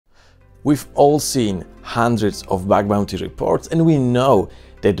We've all seen hundreds of bug bounty reports, and we know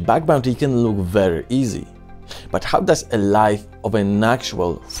that bug bounty can look very easy. But how does a life of an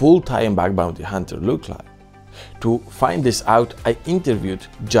actual full-time bug bounty hunter look like? To find this out, I interviewed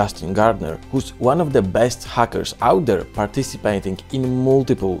Justin Gardner, who's one of the best hackers out there participating in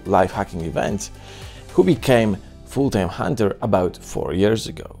multiple live hacking events, who became full-time hunter about 4 years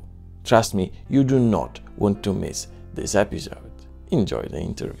ago. Trust me, you do not want to miss this episode. Enjoy the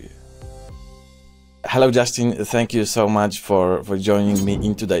interview. Hello, Justin. Thank you so much for joining me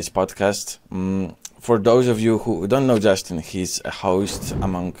in today's podcast. For those of you who don't know Justin, he's a host,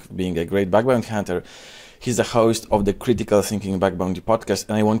 among being a great bug bounty hunter. He's the host of the Critical Thinking Bug Bounty podcast,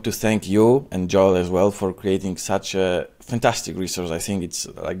 and I want to thank you and Joel as well for creating such a fantastic resource. I think it's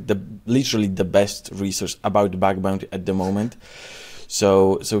like literally the best resource about bug bounty at the moment.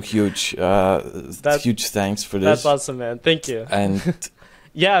 So huge, huge thanks for this. That's awesome, man. Thank you. And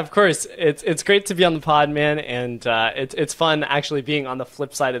yeah, of course. It's great to be on the pod, man, and it's fun actually being on the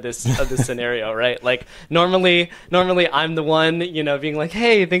flip side of this scenario, right? Like normally I'm the one, being like,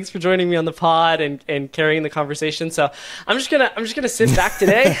 hey, thanks for joining me on the pod and carrying the conversation. So I'm just gonna sit back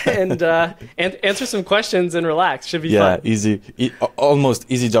today and answer some questions and relax. Should be fun. Easy, almost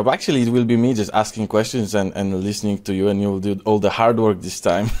easy job. Actually, it will be me just asking questions and listening to you, and you'll do all the hard work this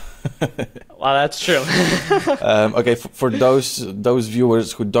time. Well, that's true. Okay, for those viewers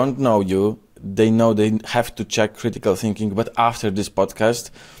who don't know you, they know they have to check Critical Thinking, but after this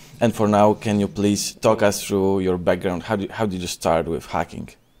podcast. And for now, can you please talk us through your background? How did you start with hacking?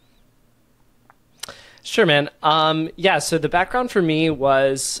 Sure, man. Yeah, so the background for me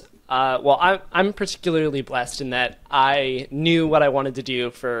was, I'm particularly blessed in that I knew what I wanted to do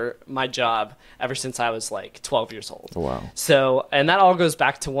for my job ever since I was like 12 years old. Wow. So, and that all goes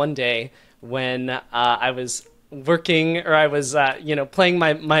back to one day when I was working, or I was, playing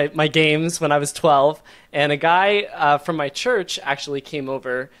my games when I was 12, and a guy from my church actually came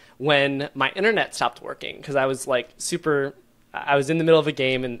over when my internet stopped working, because I was like I was in the middle of a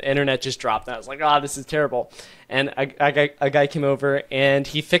game and the internet just dropped, and I was like, this is terrible. And a guy came over and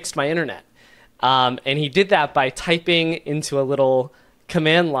he fixed my internet. And he did that by typing into a little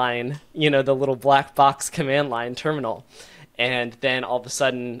command line, the little black box command line terminal. And then all of a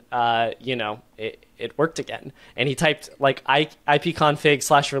sudden, it worked again. And he typed like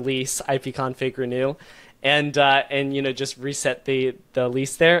ipconfig/release, ipconfig renew, and just reset the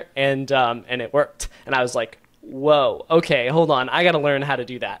lease there, and it worked. And I was like, whoa, okay, hold on, I got to learn how to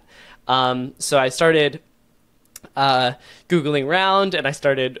do that. So I started Googling around, and I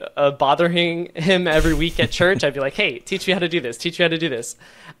started bothering him every week at church. I'd be like, hey, teach me how to do this.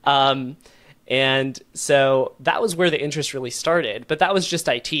 And so that was where the interest really started, but that was just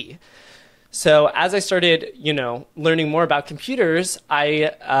IT. So as I started, learning more about computers,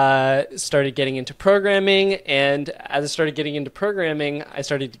 I started getting into programming, and as I started getting into programming, I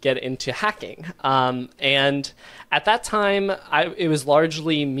started to get into hacking. And at that time, it was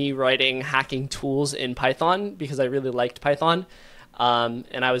largely me writing hacking tools in Python because I really liked Python,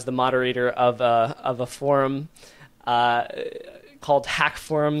 and I was the moderator of a forum called Hack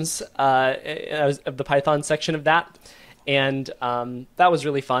Forums. I was of the Python section of that, and that was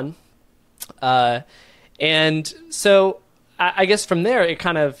really fun. And so I guess from there, it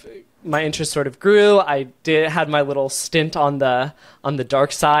kind of, my interest sort of grew. I had my little stint on the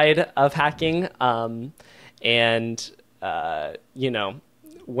dark side of hacking, and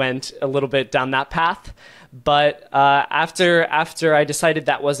went a little bit down that path. But after I decided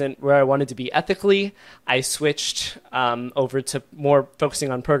that wasn't where I wanted to be ethically, I switched over to more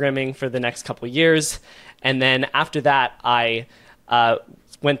focusing on programming for the next couple of years. And then after that, I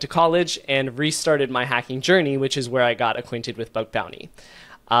went to college and restarted my hacking journey, which is where I got acquainted with bug bounty.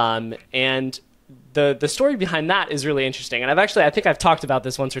 And the story behind that is really interesting. And I think I've talked about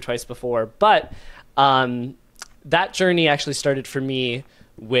this once or twice before, but that journey actually started for me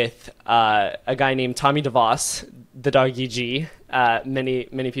with a guy named Tommy DeVos, the dog EG.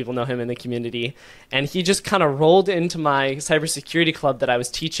 Many people know him in the community. And he just kind of rolled into my cybersecurity club that I was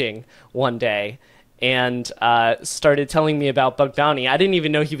teaching one day, and started telling me about bug bounty. I didn't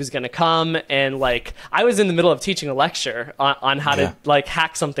even know he was going to come, and like I was in the middle of teaching a lecture on how to like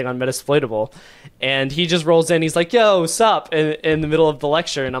hack something on Metasploitable, and he just rolls in. He's like, "Yo, sup?" in the middle of the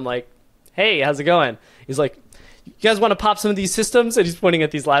lecture, and I'm like, "Hey, how's it going?" He's like, "You guys want to pop some of these systems?" And he's pointing at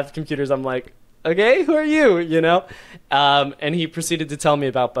these live computers. I'm like, "Okay, who are you?" And he proceeded to tell me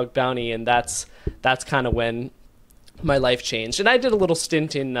about bug bounty, and that's kind of when my life changed. And I did a little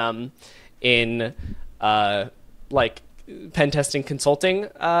stint in like pen testing consulting,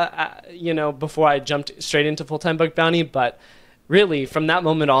 before I jumped straight into full-time bug bounty. But really, from that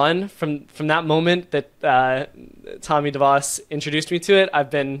moment on, from that moment that Tommy DeVos introduced me to it, I've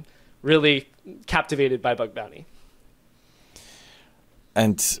been really captivated by bug bounty.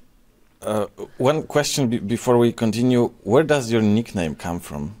 And one question before we continue, where does your nickname come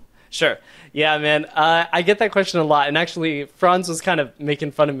from? Sure. Yeah, man. I get that question a lot. And actually, Franz was kind of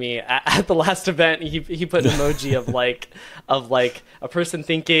making fun of me at the last event. He put an emoji of like a person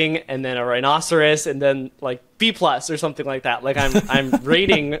thinking, and then a rhinoceros, and then like B+ or something like that. Like I'm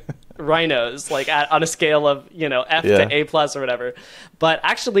rating rhinos like on a scale of, you know, F to A+ or whatever. But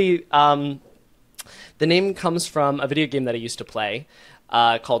actually, the name comes from a video game that I used to play.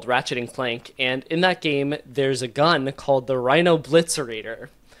 Called Ratchet & Clank, and in that game there's a gun called the rhynorater.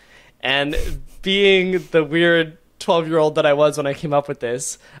 And being the weird 12-year-old that I was when I came up with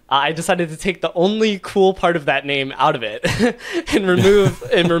this, I decided to take the only cool part of that name out of it and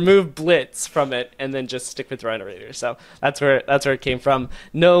remove blitz from it, and then just stick with rhynorater. So that's where it came from.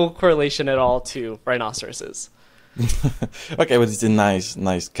 No correlation at all to rhinoceroses. Okay, but it's a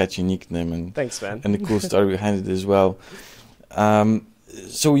nice catchy nickname, and thanks, man. And the cool story behind it as well.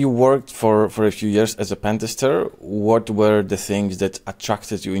 So you worked for a few years as a pen tester. What were the things that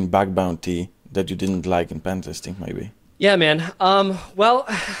attracted you in bug bounty that you didn't like in pen testing, maybe? Yeah, man. Well,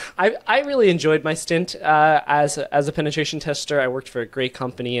 I really enjoyed my stint as a penetration tester. I worked for a great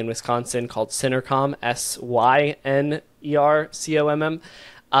company in Wisconsin called Synercom, Synercomm.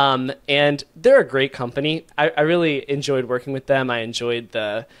 And they're a great company. I really enjoyed working with them. I enjoyed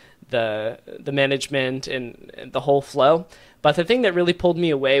the management and the whole flow. But the thing that really pulled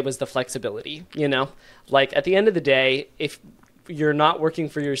me away was the flexibility, you know? Like, at the end of the day, if you're not working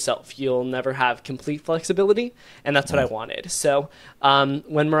for yourself, you'll never have complete flexibility, and that's what I wanted. So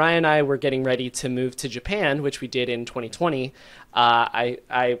when Mariah and I were getting ready to move to Japan, which we did in 2020,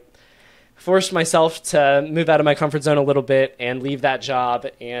 I forced myself to move out of my comfort zone a little bit and leave that job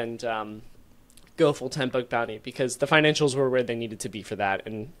and go full-time bug bounty, because the financials were where they needed to be for that.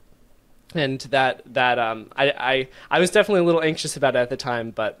 And I was definitely a little anxious about it at the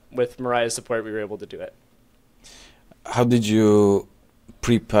time, but with Mariah's support, we were able to do it. How did you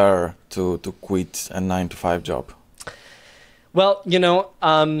prepare to quit a 9-to-5 job? Well, you know,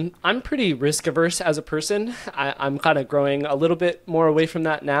 I'm pretty risk averse as a person. I'm kind of growing a little bit more away from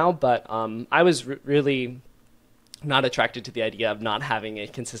that now, but I was really not attracted to the idea of not having a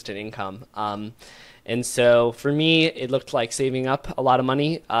consistent income. And so for me, it looked like saving up a lot of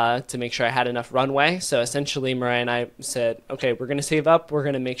money to make sure I had enough runway. So essentially, Mariah and I said, okay, we're going to save up. We're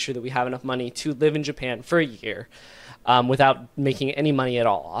going to make sure that we have enough money to live in Japan for a year without making any money at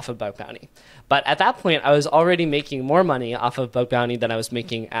all off of bug bounty. But at that point, I was already making more money off of bug bounty than I was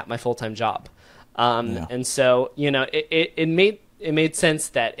making at my full-time job. And so, you know, it made sense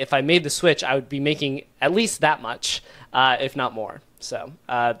that if I made the switch, I would be making at least that much, if not more. So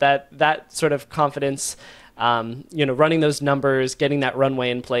that sort of confidence, you know, running those numbers, getting that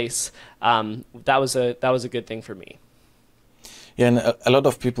runway in place, that was a good thing for me. Yeah, and a lot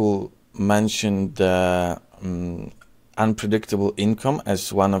of people mention the unpredictable income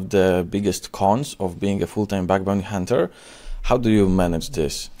as one of the biggest cons of being a full-time bug bounty hunter. How do you manage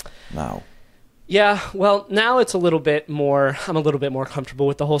this now? Yeah, well, now it's I'm a little bit more comfortable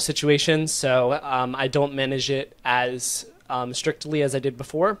with the whole situation, so I don't manage it as strictly as I did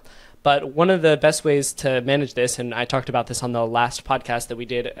before. But one of the best ways to manage this, and I talked about this on the last podcast that we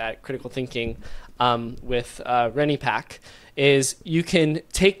did at Critical Thinking with RhynoPack, is you can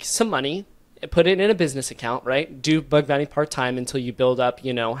take some money, put it in a business account, right? Do bug bounty part-time until you build up,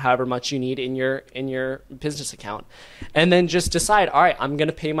 you know, however much you need in your business account. And then just decide, all right, I'm going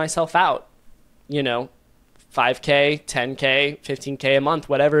to pay myself out, you know, $5K, $10K, $15K a month,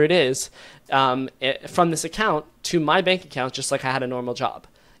 whatever it is, from this account to my bank account, just like I had a normal job,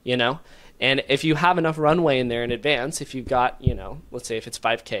 you know? And if you have enough runway in there in advance, if you've got, you know, let's say if it's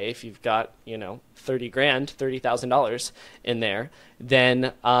 5K, if you've got, you know, $30,000 in there,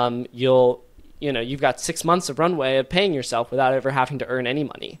 then you've got 6 months of runway of paying yourself without ever having to earn any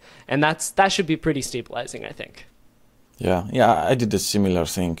money. And that should be pretty stabilizing, I think. Yeah, I did a similar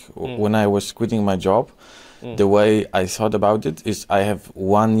thing. When I was quitting my job, the way I thought about it is I have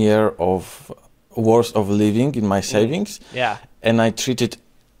 1 year of worth of living in my savings. Yeah. And I treated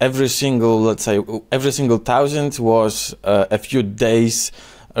every single thousand was a few days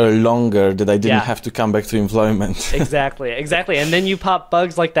longer that I didn't have to come back to employment. Exactly. And then you pop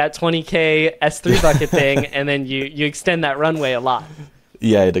bugs like that 20K S3 bucket thing, and then you extend that runway a lot.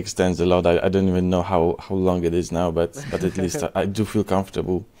 Yeah, it extends a lot. I don't even know how long it is now, but at least I do feel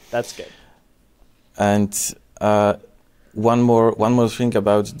comfortable. That's good. And one more thing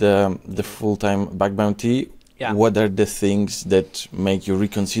about the full-time bug bounty. Yeah. what are the things that make you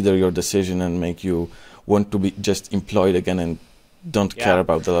reconsider your decision and make you want to be just employed again and don't care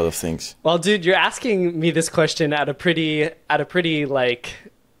about a lot of things? Well, dude, you're asking me this question at a pretty like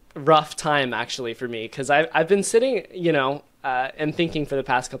rough time actually for me, because I've been sitting, and thinking for the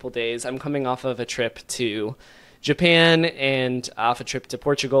past couple days. I'm coming off of a trip to Japan and off a trip to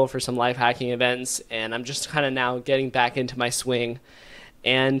Portugal for some life hacking events, and I'm just kind of now getting back into my swing.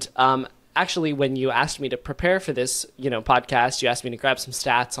 And actually, when you asked me to prepare for this, podcast, you asked me to grab some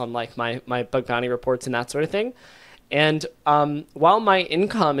stats on like my bug bounty reports and that sort of thing. And while my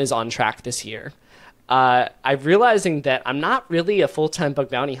income is on track this year, I'm realizing that I'm not really a full-time bug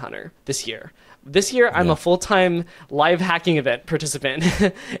bounty hunter this year. This year, I'm a full-time live hacking event participant.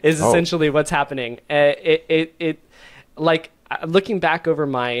 Is essentially what's happening. Like looking back over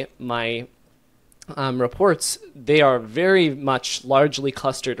my reports, they are very much largely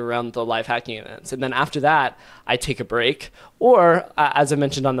clustered around the live hacking events. And then after that, I take a break. Or, as I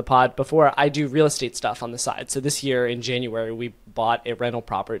mentioned on the pod before, I do real estate stuff on the side. So this year in January, we bought a rental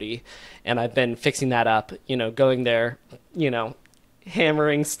property, and I've been fixing that up, going there,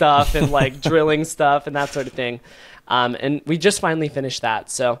 hammering stuff and like drilling stuff and that sort of thing. And we just finally finished that.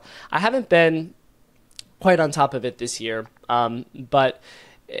 So I haven't been quite on top of it this year. But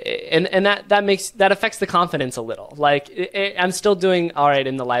that affects the confidence a little. Like I'm still doing all right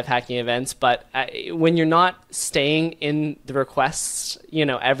in the live hacking events, but when you're not staying in the requests,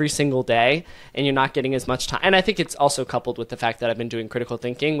 every single day, and you're not getting as much time, and I think it's also coupled with the fact that I've been doing critical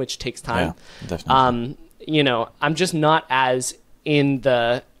thinking, which takes time. Yeah, definitely. I'm just not as in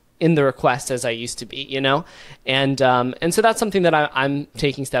the request as I used to be, and so that's something that I'm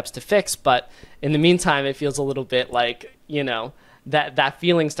taking steps to fix. But in the meantime, it feels a little bit like, that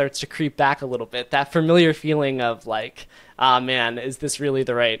feeling starts to creep back a little bit. That familiar feeling of like, man, is this really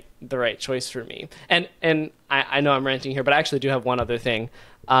the right choice for me? And I know I'm ranting here, but I actually do have one other thing.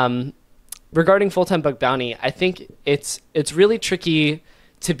 Regarding full-time bug bounty, I think it's really tricky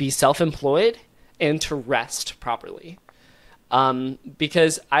to be self-employed and to rest properly.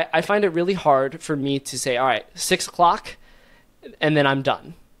 Because I find it really hard for me to say, all right, 6 o'clock, and then I'm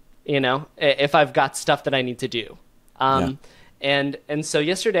done, if I've got stuff that I need to do. And so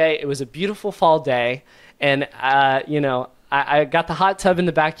yesterday, it was a beautiful fall day, and, I got the hot tub in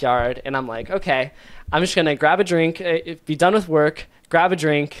the backyard, and I'm like, okay, I'm just going to grab a drink, be done with work, grab a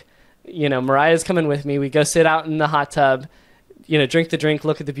drink, Mariah's coming with me, we go sit out in the hot tub, drink the drink,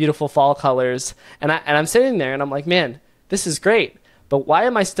 look at the beautiful fall colors, and I'm sitting there, and I'm like, man, this is great, but why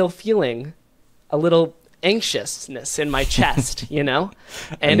am I still feeling a little anxiousness in my chest, And I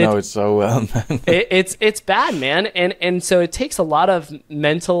know it so well, man. It's bad, man, and so it takes a lot of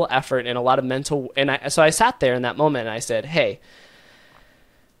mental effort and a lot of mental. So I sat there in that moment and I said, "Hey,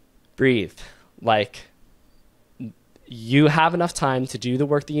 breathe. Like, you have enough time to do the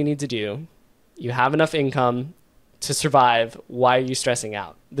work that you need to do. You have enough income to survive. Why are you stressing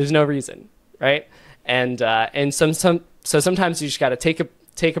out? There's no reason, right?" And sometimes you just got to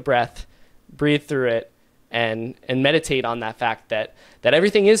take a breath, breathe through it, and meditate on that fact that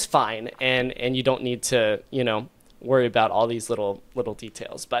everything is fine, and you don't need to worry about all these little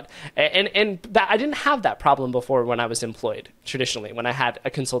details. But and that I didn't have that problem before when I was employed traditionally, when I had a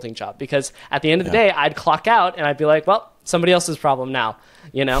consulting job, because at the end of the day I'd clock out and I'd be like, well, somebody else's problem now,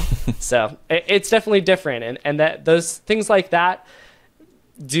 So it's definitely different, and that those things like that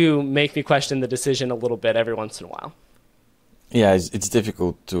do make me question the decision a little bit every once in a while. Yeah, it's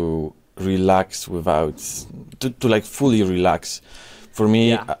difficult to relax to like fully relax. For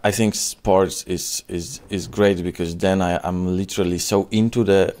me, I think sports is great, because then I'm literally so into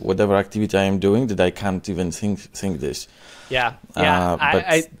the whatever activity I am doing that I can't even think this. Yeah. But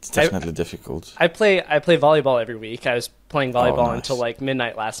it's definitely difficult. I play volleyball every week. I was playing volleyball until like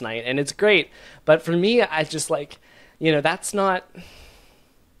midnight last night, and it's great. But for me, I just like, that's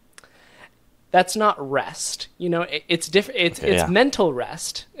not rest. It's different. It's mental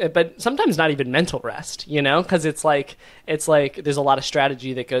rest, but sometimes not even mental rest, because it's like there's a lot of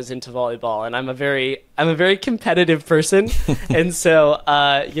strategy that goes into volleyball, and I'm a very competitive person. And so,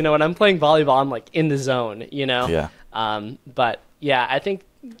 when I'm playing volleyball, I'm like in the zone, But yeah, I think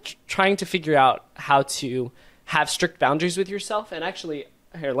trying to figure out how to have strict boundaries with yourself. And actually,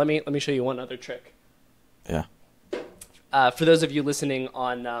 here, let me show you one other trick. Yeah. For those of you listening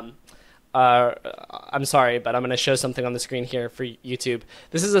on, I'm sorry, but I'm going to show something on the screen here for YouTube.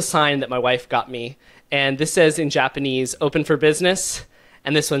 This is a sign that my wife got me, and this says in Japanese, "Open for business,"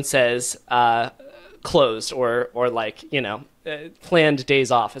 and this one says closed, or like planned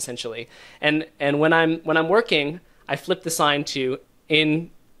days off, essentially. And when I'm working, I flip the sign to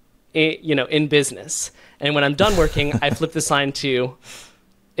in business, And when I'm done working, I flip the sign to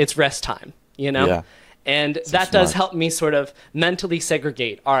it's rest time, you know? Yeah. And So that does smart. help me sort of mentally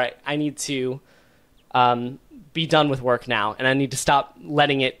segregate. All right, I need to be done with work now, and I need to stop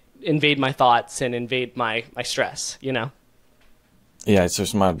letting it invade my thoughts and invade my stress, you know? Yeah, it's so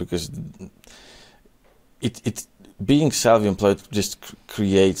smart because it being self-employed just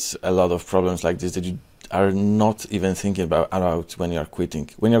creates a lot of problems like this that you are not even thinking about when you're quitting.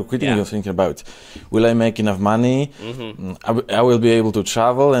 When you're quitting, Yeah. you're thinking about, will I make enough money? I will be able to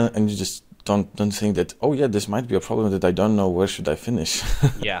travel, and you just don't think that, oh yeah, this might be a problem that I don't know where should I finish.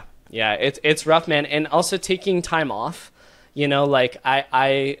 Yeah, it's rough, man. And also taking time off, you know, like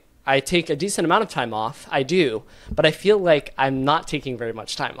I take a decent amount of time off, I do, but I feel like I'm not taking very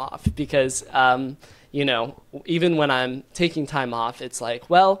much time off because, you know, even when I'm taking time off, it's like,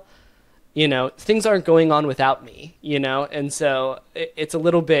 well, you know, things aren't going on without me, you know, and so it's a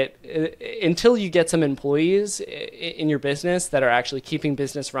little bit until you get some employees in your business that are actually keeping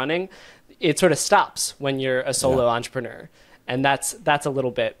business running, it sort of stops when you're a solo entrepreneur. And that's a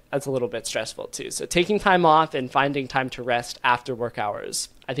little bit stressful too. So taking time off and finding time to rest after work hours,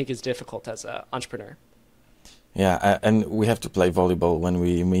 I think, is difficult as an entrepreneur. Yeah, and we have to play volleyball when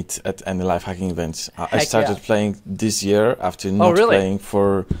we meet at any life hacking events. I started playing this year after not playing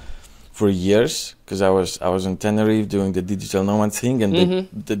for years because I was in Tenerife doing the digital nomad thing, and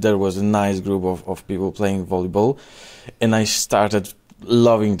there was a nice group of people playing volleyball, and I started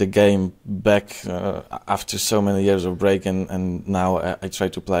loving the game back after so many years of break, and now I try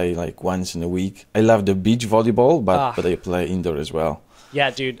to play like once in a week. I love the beach volleyball, but I play indoor as well.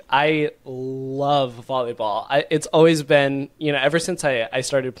 Yeah, dude, I love volleyball. It's always been, you know, ever since I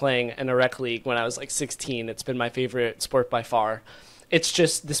started playing in a rec league when I was like 16, it's been my favorite sport by far. It's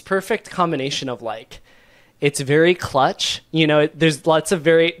just this perfect combination of like, it's very clutch, you know, there's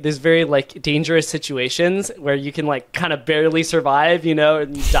very like dangerous situations where you can like kind of barely survive, you know,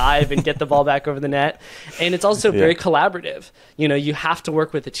 and you dive and get the ball back over the net. And it's also very collaborative. You know, you have to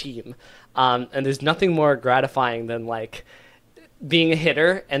work with a team. And there's nothing more gratifying than like being a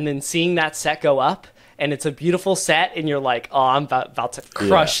hitter and then seeing that set go up and it's a beautiful set and you're like, oh, I'm about to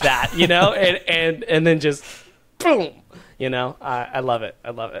crush that, you know, and then just boom. You know, I love it. I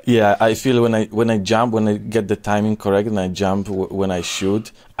love it. Yeah, I feel when I jump, when I get the timing correct, and I jump when I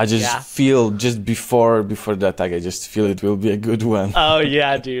shoot, I just feel just before the attack, I just feel it will be a good one. Oh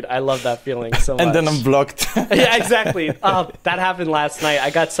yeah, dude, I love that feeling so much. And then I'm blocked. Yeah, exactly. Oh, that happened last night.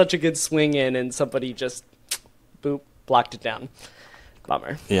 I got such a good swing in, and somebody just boop blocked it down.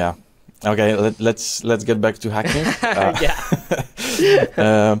 Bummer. Yeah. Okay, let's get back to hacking.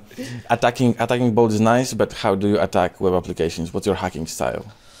 Attacking bold is nice, but how do you attack web applications? What's your hacking style?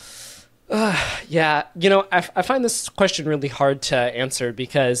 Yeah, you know, I find this question really hard to answer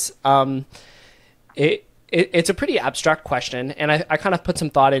because it's a pretty abstract question, and I kind of put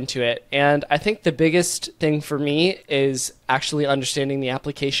some thought into it. And I think the biggest thing for me is actually understanding the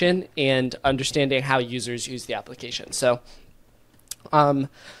application and understanding how users use the application. So,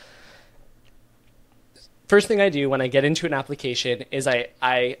 first thing I do when I get into an application is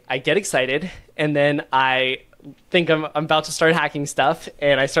I get excited, and then I think I'm about to start hacking stuff,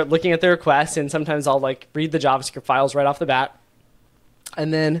 and I start looking at the requests, and sometimes I'll like read the JavaScript files right off the bat.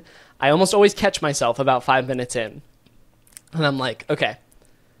 And then I almost always catch myself about 5 minutes in. And I'm like, okay,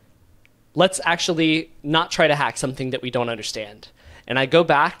 let's actually not try to hack something that we don't understand. And I go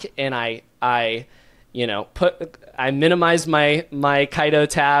back and I minimize my Kaido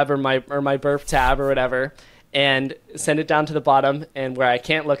tab or my burp tab or whatever, and send it down to the bottom and where I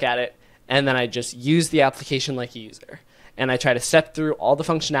can't look at it, and then I just use the application like a user. And I try to step through all the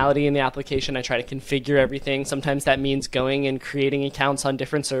functionality in the application. I try to configure everything. Sometimes that means going and creating accounts on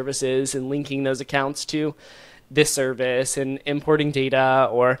different services and linking those accounts to this service and importing data,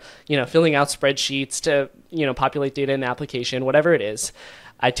 or, you know, filling out spreadsheets to, you know, populate data in the application, whatever it is.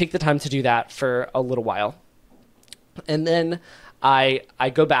 I take the time to do that for a little while. And then I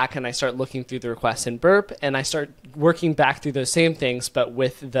go back and I start looking through the requests in Burp, and I start working back through those same things, but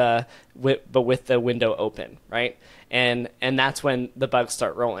with the window open, right? And that's when the bugs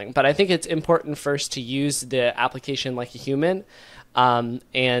start rolling. But I think it's important first to use the application like a human, and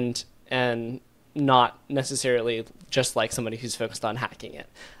not necessarily just like somebody who's focused on hacking it.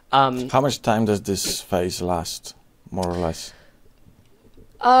 How much time does this phase last, more or less?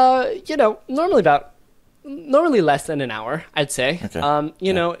 You know, normally less than an hour, I'd say. Okay.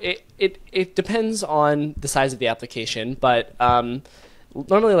 You know, it depends on the size of the application, but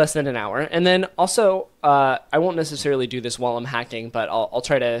normally less than an hour. And then also, I won't necessarily do this while I'm hacking, but I'll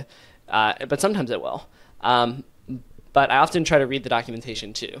try to, but sometimes it will. but I often try to read the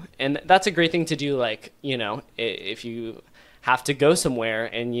documentation too. And that's a great thing to do, like, you know, if you have to go somewhere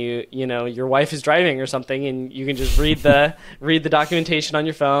and you know your wife is driving or something, and you can just read the documentation on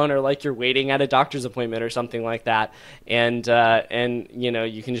your phone, or like you're waiting at a doctor's appointment or something like that, and you know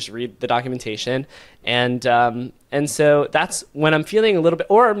you can just read the documentation, and so that's when I'm feeling a little bit,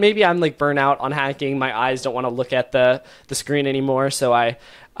 or maybe I'm like burnt out on hacking. My eyes don't want to look at the screen anymore, so I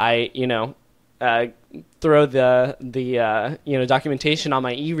you know throw the you know documentation on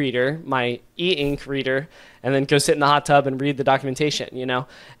my e-reader, my e-ink reader, and then go sit in the hot tub and read the documentation, you know.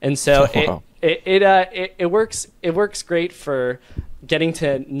 And so it works great for getting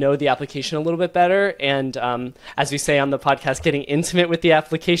to know the application a little bit better, and as we say on the podcast, getting intimate with the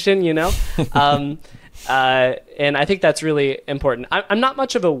application, you know. And I think that's really important. I'm not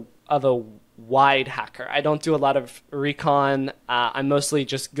much of a wide hacker. I don't do a lot of recon. I mostly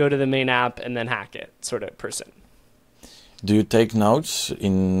just go to the main app and then hack it sort of person. Do you take notes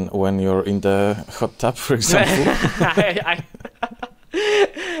when you're in the hot tub, for example?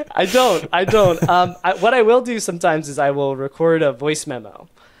 I don't. What I will do sometimes is I will record a voice memo.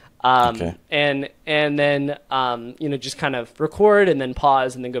 Okay. And then, you know, just kind of record and then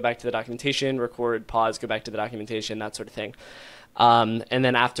pause and then go back to the documentation, record, pause, go back to the documentation, that sort of thing. And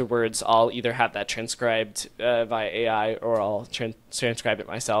then afterwards, I'll either have that transcribed via AI, or I'll transcribe it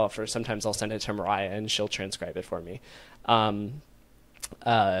myself, or sometimes I'll send it to Mariah and she'll transcribe it for me. And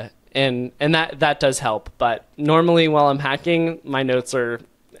that does help. But normally while I'm hacking, my notes are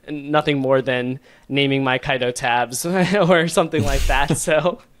nothing more than naming my Kaido tabs or something like that.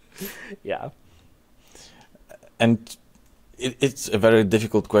 So, yeah. And it's a very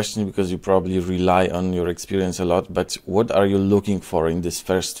difficult question because you probably rely on your experience a lot, but what are you looking for in this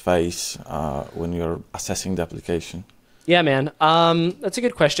first phase when you're assessing the application? Yeah, man. That's a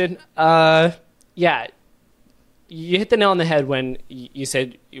good question. Yeah, you hit the nail on the head when you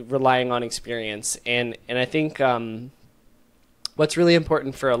said relying on experience. And I think what's really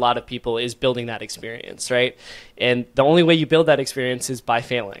important for a lot of people is building that experience, right? And the only way you build that experience is by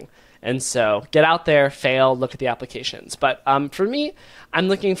failing. And so get out there, fail, look at the applications. But for me, I'm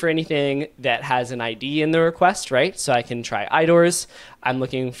looking for anything that has an ID in the request, right? So I can try IDORs. I'm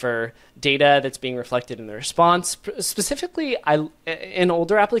looking for data that's being reflected in the response. Specifically, in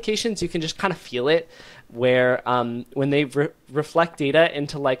older applications, you can just kind of feel it, where when they reflect data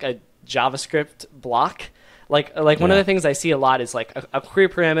into like a JavaScript block, like one of the things I see a lot is like a query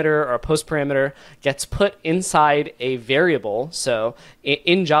parameter or a post parameter gets put inside a variable, so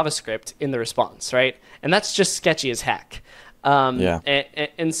in JavaScript in the response, right? And that's just sketchy as heck.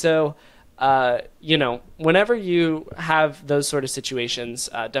 And so, you know, whenever you have those sort of situations,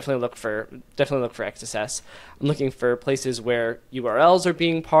 definitely look for XSS. I'm looking for places where URLs are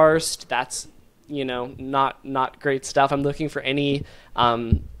being parsed. That's, you know, not great stuff. I'm looking for any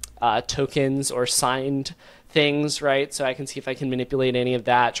tokens or signed things, right? So I can see if I can manipulate any of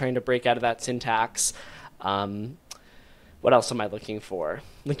that, trying to break out of that syntax. What else am I looking for?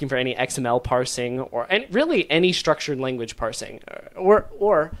 Looking for any XML parsing, or really any structured language parsing,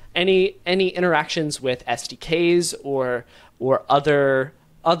 or any interactions with SDKs or other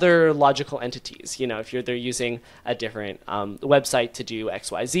logical entities. You know, if they're using a different website to do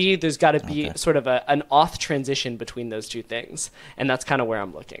XYZ, there's got to be sort of an auth transition between those two things, and that's kind of where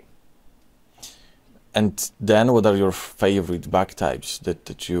I'm looking. And then what are your favorite bug types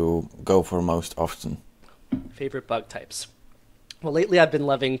that you go for most often? Favorite bug types? Well, lately I've been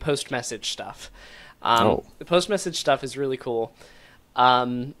loving post-message stuff. The post-message stuff is really cool.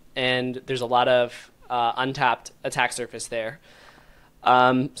 And there's a lot of untapped attack surface there.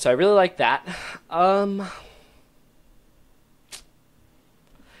 So I really like that. To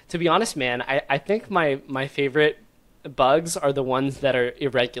be honest, man, I think my favorite bugs are the ones that are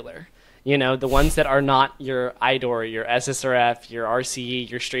irregular. You know, the ones that are not your IDOR, your SSRF, your RCE,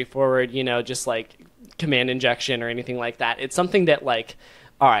 your straightforward, you know, just like command injection or anything like that. It's something that like,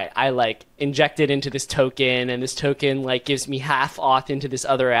 all right, I like inject it into this token, and this token like gives me half auth into this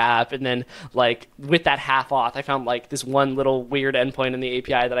other app. And then like with that half auth, I found like this one little weird endpoint in the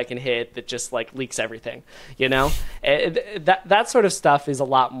API that I can hit that just like leaks everything, you know? That sort of stuff is a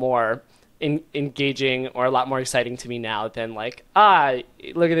lot more engaging or a lot more exciting to me now than like,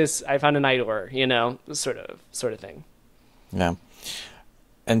 look at this, I found an IDOR, you know, sort of thing. Yeah.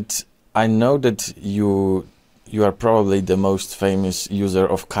 And I know that you are probably the most famous user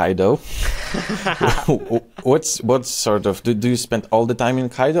of Kaido. What sort of, do you spend all the time in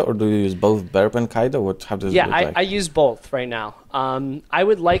Kaido, or do you use both Burp and Kaido? How does it look like? I use both right now. I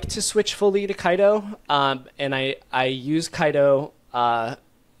would like to switch fully to Kaido, and I use Kaido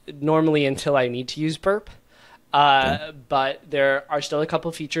normally until I need to use Burp. But there are still a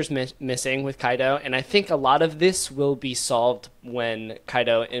couple features missing with Kaido, and I think a lot of this will be solved when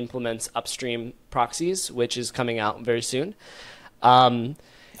Kaido implements upstream proxies, which is coming out very soon. I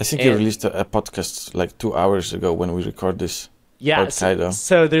think you released a podcast like 2 hours ago when we record this. Yeah,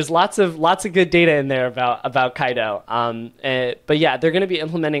 so there's lots of good data in there about Kaido. But yeah, they're going to be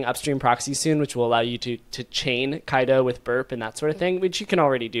implementing upstream proxies soon, which will allow you to chain Kaido with Burp and that sort of thing, which you can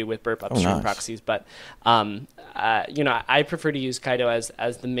already do with Burp upstream proxies. But I prefer to use Kaido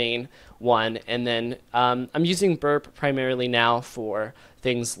as the main one, and then I'm using Burp primarily now for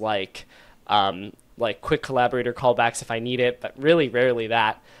things like quick collaborator callbacks if I need it, but really rarely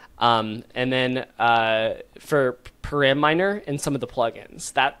that. And then for param miner and some of the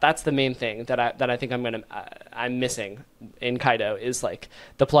plugins, that's the main thing that I think I'm missing in Kaido is like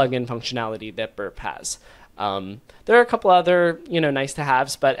the plugin functionality that Burp has. There are a couple other nice to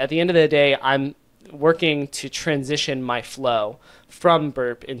haves, but at the end of the day, I'm working to transition my flow from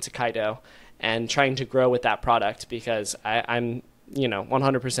Burp into Kaido and trying to grow with that product because I'm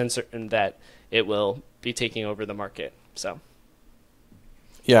 100% certain that it will be taking over the market. So.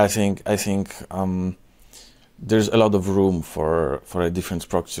 Yeah, I think there's a lot of room for a different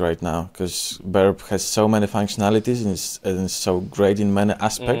proxy right now because Burp has so many functionalities and it's so great in many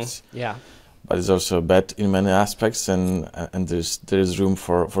aspects. Yeah, but it's also bad in many aspects, and there's room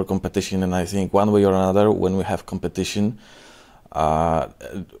for competition. And I think one way or another, when we have competition,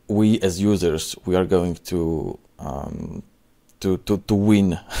 we as users we are going to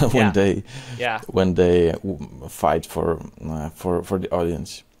win when they fight for the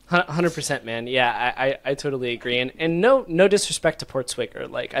audience. 100%, man. Yeah, I totally agree. And no disrespect to Portswigger.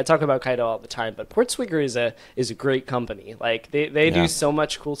 Like I talk about Kaido all the time, but Portswigger is a great company. Like they do so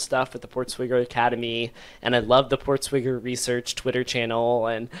much cool stuff with the Portswigger Academy, and I love the Portswigger Research Twitter channel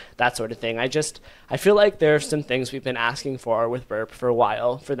and that sort of thing. I feel like there are some things we've been asking for with Burp for a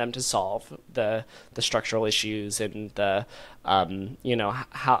while for them to solve the structural issues and the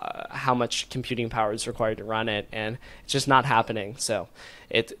how much computing power is required to run it, and it's just not happening. So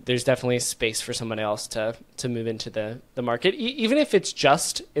there's definitely space for someone else to move into the market, even if it's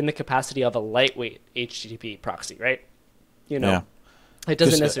just in the capacity of a lightweight HTTP proxy, right? It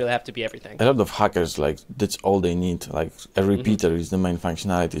doesn't necessarily have to be everything. A lot of hackers, like, that's all they need. Like, a repeater is the main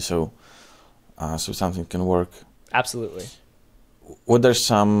functionality, so something can work. Absolutely. What are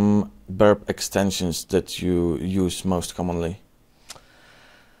some Burp extensions that you use most commonly?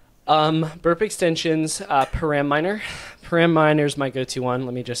 Burp extensions, param miner. Param miner is my go-to one.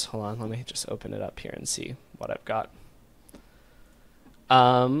 Let me just open it up here and see what I've got.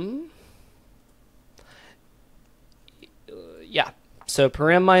 Yeah. So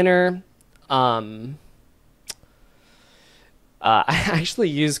param miner. I actually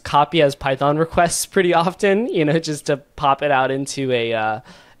use copy as Python requests pretty often, just to pop it out into a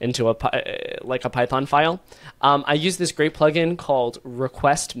Python file. I use this great plugin called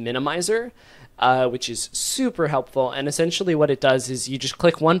Request Minimizer, which is super helpful. And essentially what it does is you just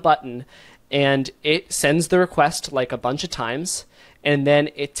click one button and it sends the request like a bunch of times. And then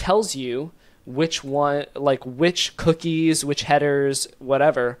it tells you which cookies, which headers,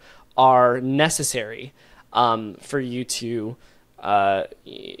 whatever are necessary for you to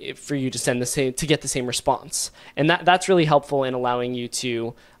send to get the same response. And that's really helpful in allowing you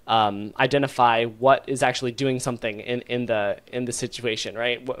to identify what is actually doing something in the situation,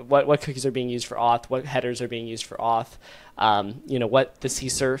 right? What cookies are being used for auth, what headers are being used for auth, what the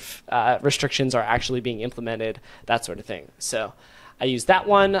CSRF restrictions are actually being implemented, that sort of thing. So I use that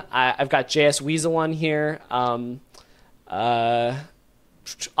one. I've got JS Weasel on here.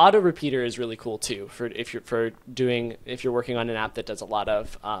 Auto repeater is really cool too if you're working on an app that does a lot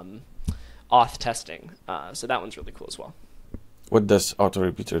of auth testing. So that one's really cool as well. What does auto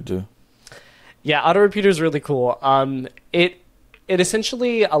repeater do? Yeah, auto repeater is really cool. It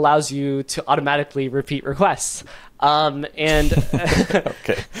essentially allows you to automatically repeat requests. Okay.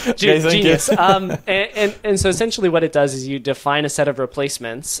 Genius. And so essentially what it does is you define a set of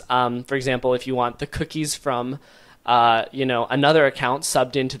replacements. For example, if you want the cookies from another account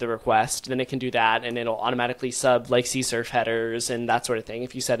subbed into the request, then it can do that, and it'll automatically sub like CSRF headers and that sort of thing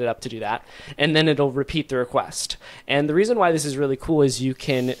if you set it up to do that, and then it'll repeat the request. And the reason why this is really cool is you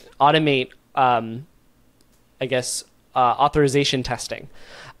can automate, authorization testing.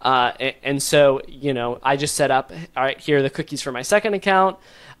 And so, I just set up, all right, here are the cookies for my second account.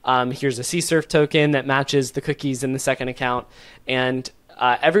 Here's a CSRF token that matches the cookies in the second account, and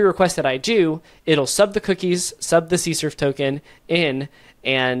every request that I do, it'll sub the cookies, sub the CSRF token in,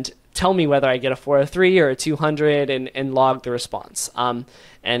 and tell me whether I get a 403 or a 200 and log the response. And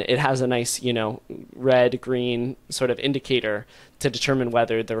it has a nice, red, green sort of indicator to determine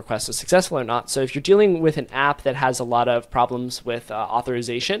whether the request is successful or not. So if you're dealing with an app that has a lot of problems with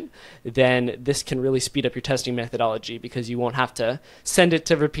authorization, then this can really speed up your testing methodology, because you won't have to send it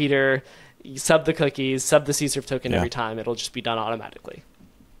to repeater, sub the cookies, sub the CSRF token every time. It'll just be done automatically.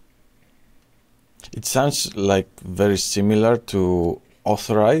 It sounds like very similar to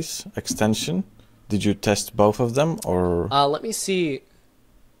authorize extension. Did you test both of them, or? Let me see.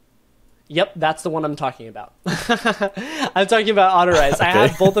 Yep, that's the one I'm talking about. I'm talking about authorize. Okay. I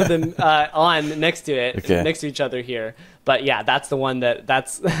have both of them on next to it, next to each other here. But yeah, that's the one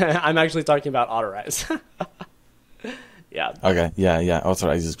that's I'm actually talking about authorize. Yeah. Okay. Yeah.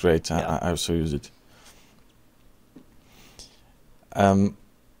 Authorize is great. Yeah. I also use it.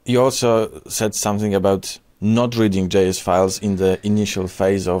 You also said something about not reading JS files in the initial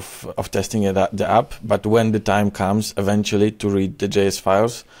phase of testing the app, but when the time comes eventually to read the JS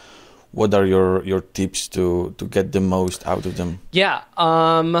files, what are your tips to get the most out of them? Yeah.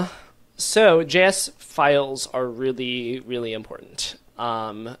 So JS files are really, really important.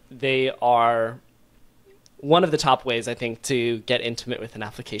 They are one of the top ways, I think, to get intimate with an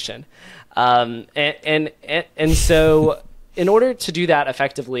application. And so in order to do that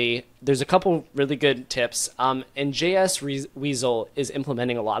effectively, there's a couple really good tips. And JS Weasel is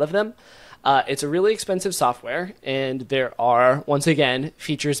implementing a lot of them. It's a really expensive software, and there are, once again,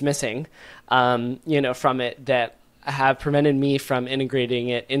 features missing, from it that have prevented me from integrating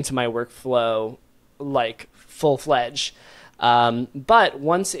it into my workflow like full-fledged. But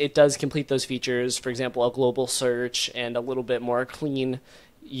once it does complete those features, for example, a global search and a little bit more clean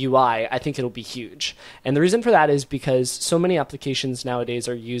UI, I think it'll be huge. And the reason for that is because so many applications nowadays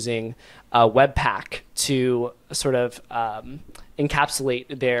are using Webpack to sort of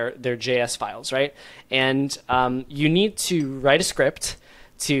encapsulate their JS files, right? And you need to write a script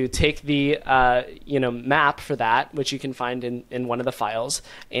to take the map for that, which you can find in one of the files,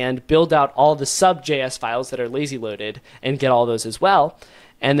 and build out all the sub.js files that are lazy loaded and get all those as well.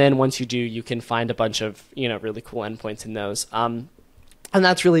 And then once you do, you can find a bunch of really cool endpoints in those. And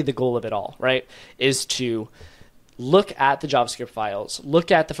that's really the goal of it all, right? Is to look at the JavaScript files,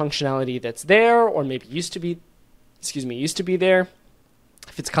 look at the functionality that's there, or maybe used to be there,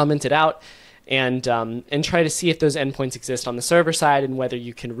 if it's commented out, and try to see if those endpoints exist on the server side and whether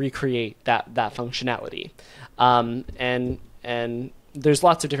you can recreate that functionality. And there's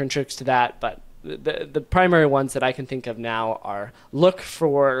lots of different tricks to that, but the primary ones that I can think of now are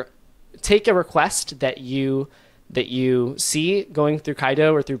take a request that you see going through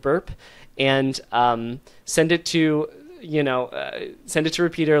Kaido or through Burp, and send it to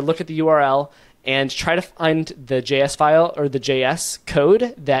repeater, look at the URL, and try to find the JS file or the JS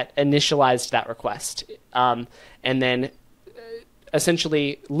code that initialized that request. And then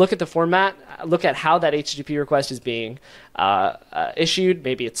essentially look at the format, look at how that HTTP request is being issued.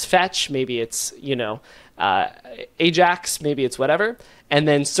 Maybe it's fetch, maybe it's Ajax, maybe it's whatever, and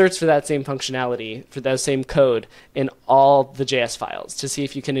then search for that same functionality, for that same code in all the JS files to see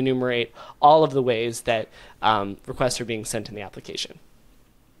if you can enumerate all of the ways that requests are being sent in the application.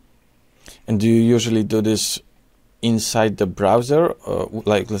 And do you usually do this inside the browser,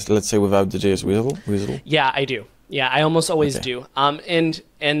 like let's say without the JS Weasel? Yeah, I do. Yeah, I almost always do. And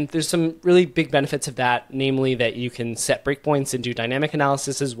there's some really big benefits of that, namely that you can set breakpoints and do dynamic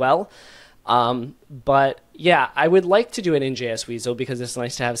analysis as well. But yeah, I would like to do it in JS Weasel because it's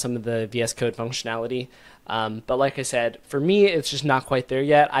nice to have some of the VS Code functionality. But like I said, for me, it's just not quite there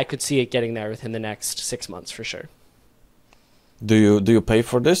yet. I could see it getting there within the next 6 months for sure. Do you pay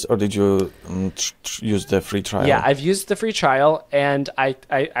for this, or did you use the free trial? Yeah, I've used the free trial, and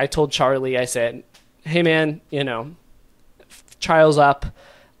I told Charlie, I said, hey man, trial's up.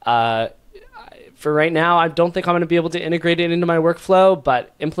 For right now, I don't think I'm going to be able to integrate it into my workflow,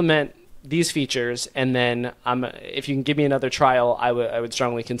 but implement these features, and then if you can give me another trial, I would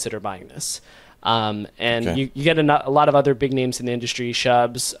strongly consider buying this. You get a lot of other big names in the industry,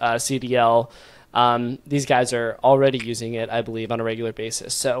 Shubs, CDL. These guys are already using it, I believe, on a regular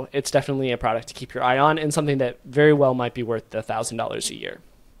basis. So it's definitely a product to keep your eye on, and something that very well might be worth the $1,000 a year.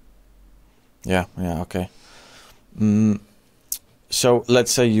 Yeah, okay. So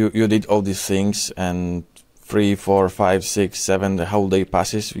let's say you did all these things, and 3, 4, 5, 6, 7, the whole day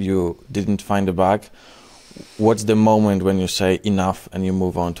passes, you didn't find a bug. What's the moment when you say enough and you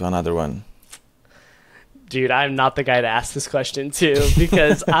move on to another one? Dude, I'm not the guy to ask this question to,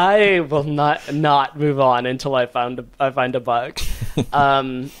 because I will not move on until I find a bug,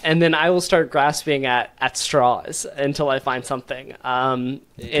 and then I will start grasping at straws until I find something.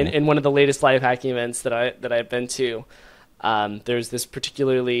 In one of the latest live hacking events that I've been to, there's this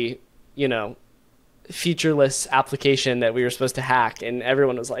particularly, featureless application that we were supposed to hack, and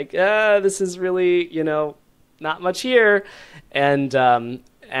everyone was like, this is really, not much here, and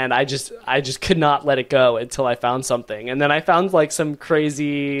I just could not let it go until I found something. And then I found like some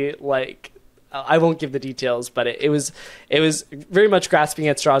crazy, like, I won't give the details, but it was very much grasping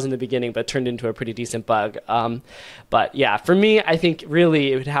at straws in the beginning, but turned into a pretty decent bug. But yeah, for me, I think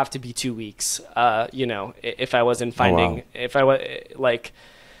really it would have to be 2 weeks. If I wasn't finding, if I was like,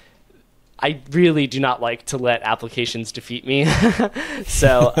 I really do not like to let applications defeat me.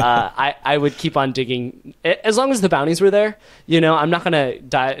 So I would keep on digging. As long as the bounties were there, I'm not going to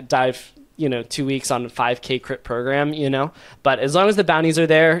dive, 2 weeks on a 5K crit program, But as long as the bounties are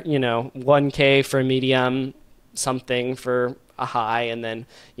there, 1K for a medium, something for a high, and then,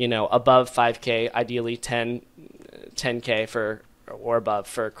 above 5K, ideally 10K for or above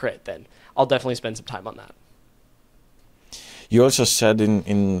for a crit, then I'll definitely spend some time on that. You also said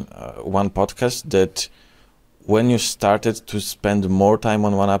in one podcast that when you started to spend more time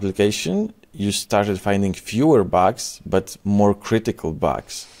on one application, you started finding fewer bugs, but more critical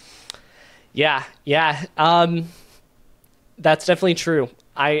bugs. Yeah. That's definitely true.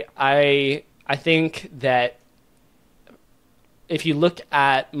 I think that if you look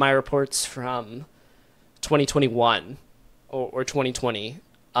at my reports from 2021 or 2020,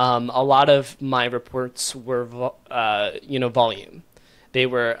 a lot of my reports were, volume. They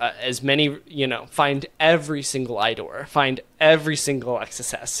were as many, find every single IDOR, find every single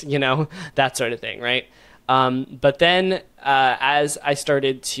XSS, that sort of thing, right? But then as I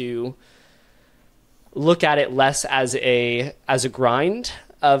started to look at it less as a grind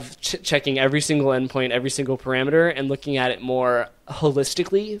of checking every single endpoint, every single parameter, and looking at it more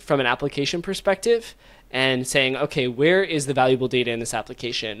holistically from an application perspective, and saying, okay, where is the valuable data in this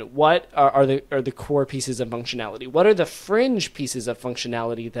application? What are the core pieces of functionality? What are the fringe pieces of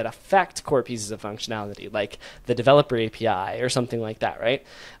functionality that affect core pieces of functionality, like the developer API or something like that, right?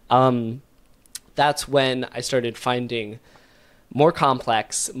 That's when I started finding more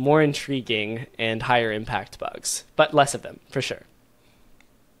complex, more intriguing, and higher impact bugs, but less of them, for sure.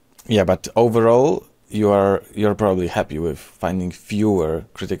 Yeah, but overall, you're probably happy with finding fewer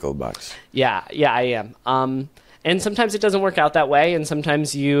critical bugs. Yeah, I am. And sometimes it doesn't work out that way, and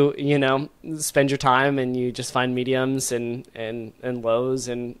sometimes you spend your time and you just find mediums and lows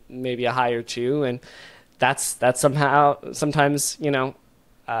and maybe a high or two, and that's sometimes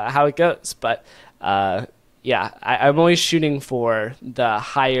how it goes. But I'm always shooting for the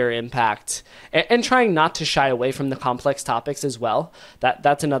higher impact and trying not to shy away from the complex topics as well.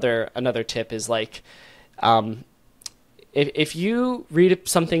 That's another tip is like, if you read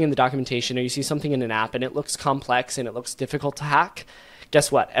something in the documentation or you see something in an app and it looks complex and it looks difficult to hack,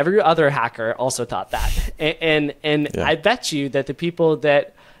 guess what? Every other hacker also thought that. And yeah. I bet you that the people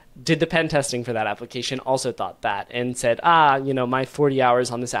that did the pen testing for that application also thought that and said, my 40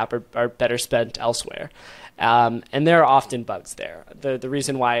 hours on this app are better spent elsewhere. And there are often bugs there. The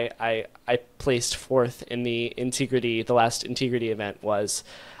reason why I placed fourth in the last integrity event was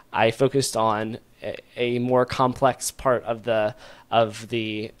I focused on a more complex part of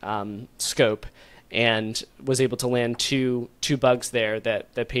the scope and was able to land two bugs there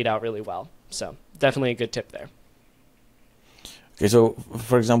that paid out really well. So definitely a good tip there. Okay, so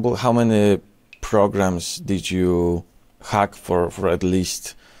for example, how many programs did you hack for at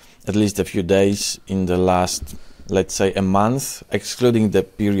least a few days in the last, let's say, a month, excluding the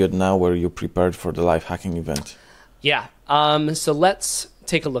period now where you prepared for the live hacking event? Yeah. So let's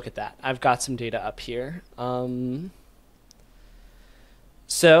take a look at that. I've got some data up here.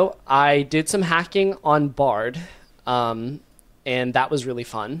 So I did some hacking on BARD, and that was really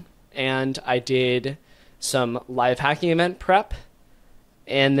fun. And I did some live hacking event prep,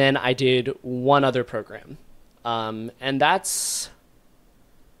 and then I did one other program. And that's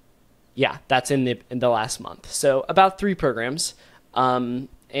in the last month. So about 3 programs.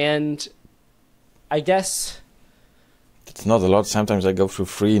 And I guess it's not a lot. Sometimes I go through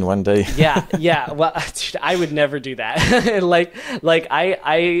 3 in one day. Yeah. Well, dude, I would never do that. like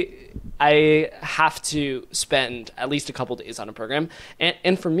I have to spend at least a couple days on a program.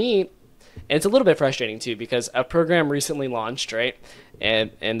 And for me, it's a little bit frustrating too, because a program recently launched, right?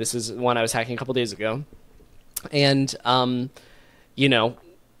 And this is one I was hacking a couple days ago. And,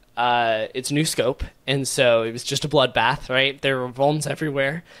 it's new scope. And so it was just a bloodbath, right? There were vulns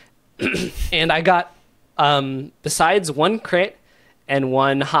everywhere. And I got besides one crit and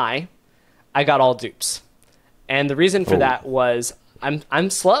one high, I got all dupes. And the reason for that was I'm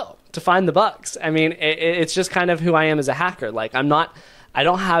slow to find the bugs. I mean, it's just kind of who I am as a hacker. Like I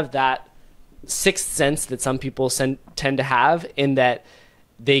don't have that sixth sense that some people tend to have, in that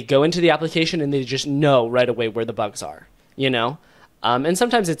they go into the application and they just know right away where the bugs are, you know? And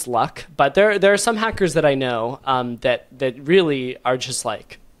sometimes it's luck, but there are some hackers that I know that really are just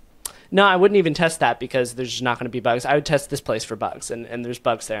like, no, I wouldn't even test that because there's just not going to be bugs. I would test this place for bugs, and there's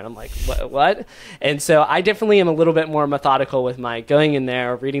bugs there. And I'm like, what? And so I definitely am a little bit more methodical with my going in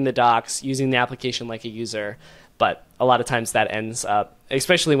there, reading the docs, using the application like a user. But a lot of times that ends up,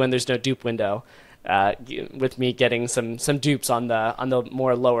 especially when there's no dupe window, with me getting some dupes on the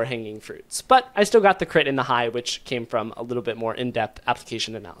more lower hanging fruits. But I still got the crit and the high, which came from a little bit more in-depth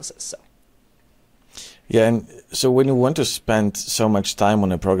application analysis. So. Yeah, and so when you want to spend so much time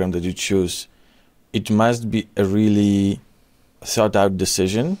on a program that you choose, it must be a really thought out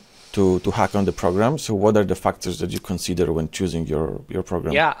decision to hack on the program. So what are the factors that you consider when choosing your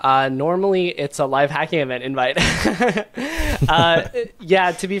program? Yeah, normally it's a live hacking event invite.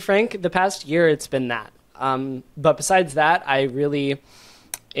 Yeah, to be frank, the past year it's been that. But besides that, I really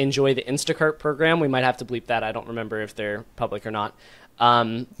enjoy the Instacart program. We might have to bleep that. I don't remember if they're public or not.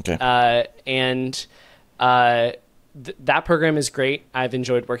 Okay. That program is great. I've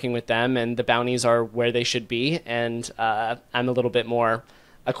enjoyed working with them, and the bounties are where they should be. And I'm a little bit more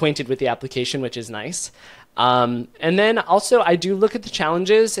acquainted with the application, which is nice. And then also I do look at the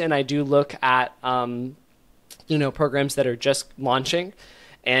challenges, and I do look at, programs that are just launching.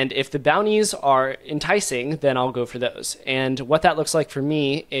 And if the bounties are enticing, then I'll go for those. And what that looks like for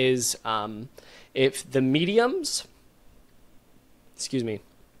me is if the mediums,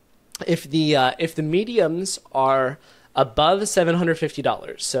 if the mediums are above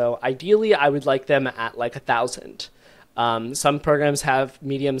 $750, so ideally I would like them at like 1,000. Some programs have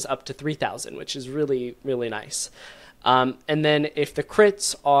mediums up to 3,000, which is really, really nice. And then if the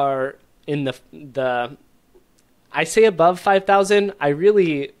crits are in the I say above 5,000, I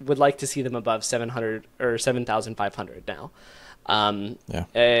really would like to see them above 700 or 7,500 now.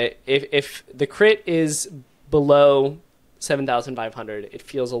 If the crit is below 7,500, it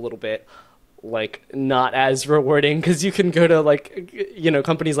feels a little bit like not as rewarding, because you can go to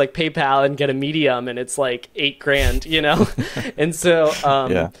companies like PayPal and get a medium and it's like $8,000, and so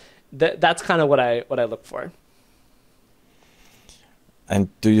that's kind of what I look for. And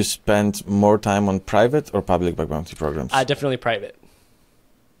do you spend more time on private or public bug bounty programs? Definitely private.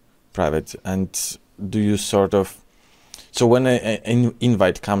 Private. And do you so when an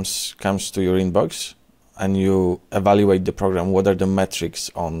invite comes to your inbox and you evaluate the program, what are the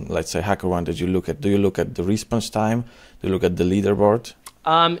metrics on, let's say, HackerOne that you look at? Do you look at the response time? Do you look at the leaderboard?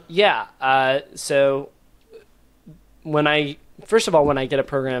 So when I get a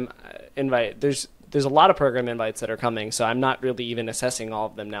program invite, there's a lot of program invites that are coming, so I'm not really even assessing all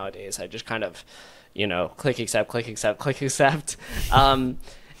of them nowadays. I just kind of, click accept, click accept, click accept. And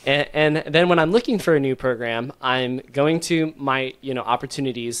then when I'm looking for a new program, I'm going to my,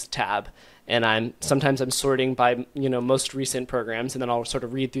 opportunities tab, and sometimes I'm sorting by, most recent programs, and then I'll sort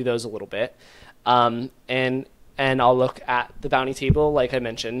of read through those a little bit. And I'll look at the bounty table, like I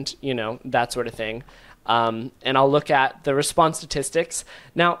mentioned, that sort of thing. And I'll look at the response statistics.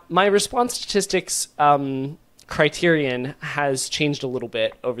 Now, my response statistics criterion has changed a little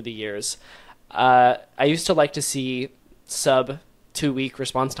bit over the years. I used to like to see sub 2-week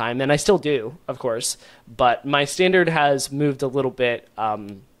response time, and I still do, of course, but my standard has moved a little bit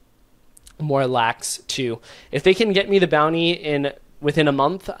more lax to, if they can get me the bounty within a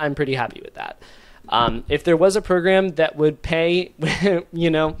month, I'm pretty happy with that. If there was a program that would pay,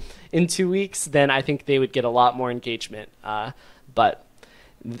 in 2 weeks, then I think they would get a lot more engagement. But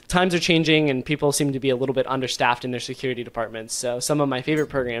times are changing, and people seem to be a little bit understaffed in their security departments. So some of my favorite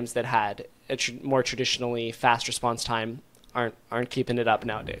programs that had a more traditionally fast response time aren't keeping it up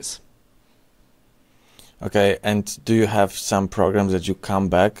nowadays. Okay, and do you have some programs that you come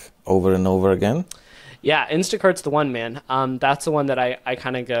back over and over again? Yeah, Instacart's the one, man. That's the one that I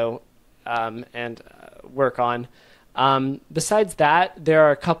kind of go and work on. Besides that, there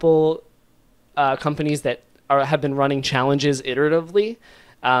are a couple companies that have been running challenges iteratively.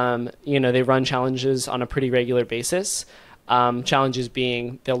 They run challenges on a pretty regular basis. Challenges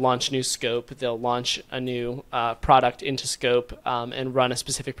being they'll launch new scope, they'll launch a new product into scope, and run a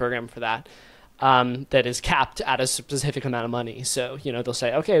specific program for that. That is capped at a specific amount of money. So, they'll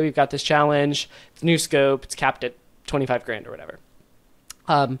say, okay, we've got this challenge, it's new scope, it's capped at $25,000 or whatever.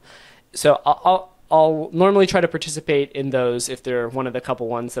 So I'll normally try to participate in those if they're one of the couple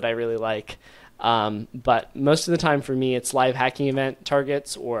ones that I really like. But most of the time for me, it's live hacking event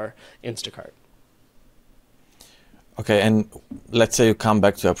targets or Instacart. Okay, and let's say you come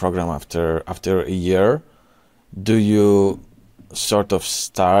back to a program after a year. Do you sort of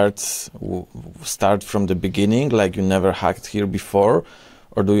start from the beginning, like you never hacked here before,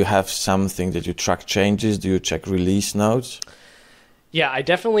 or do you have something that you track changes? Do you check release notes? Yeah, I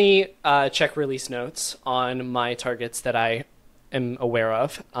definitely check release notes on my targets that I am aware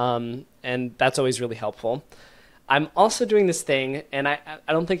of, and that's always really helpful. I'm also doing this thing, and I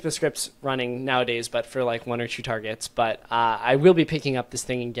don't think the script's running nowadays, but for like 1 or 2 targets, but I will be picking up this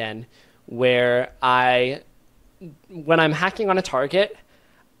thing again, where when I'm hacking on a target,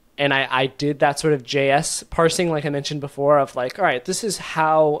 and I did that sort of JS parsing, like I mentioned before, of like, all right, this is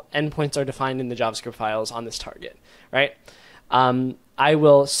how endpoints are defined in the JavaScript files on this target, right? I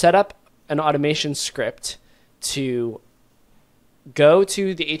will set up an automation script to go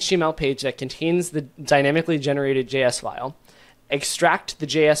to the HTML page that contains the dynamically generated JS file, extract the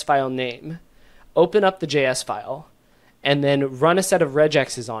JS file name, open up the JS file, and then run a set of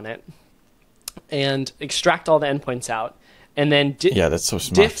regexes on it, and extract all the endpoints out, and then that's so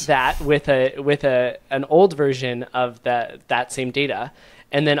smart. diff that with an old version of that same data,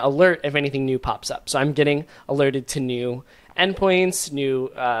 and then alert if anything new pops up. So I'm getting alerted to new endpoints,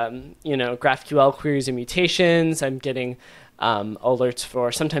 new GraphQL queries and mutations. I'm getting alerts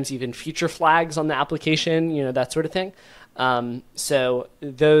for sometimes even feature flags on the application, that sort of thing. So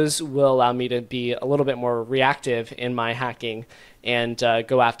those will allow me to be a little bit more reactive in my hacking and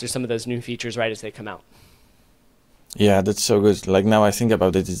go after some of those new features right as they come out. Yeah, that's so good. Like now I think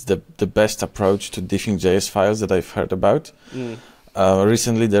about it, it's the best approach to diffing JS files that I've heard about.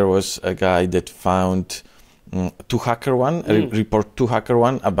 Recently there was a guy that found a report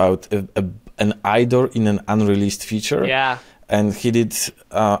 2HackerOne about an IDOR in an unreleased feature. Yeah. And he did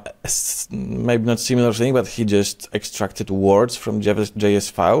maybe not similar thing, but he just extracted words from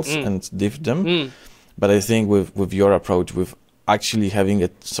JS files and diffed them. But I think with your approach, with actually having a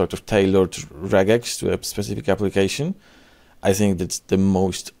sort of tailored regex to a specific application, I think that's the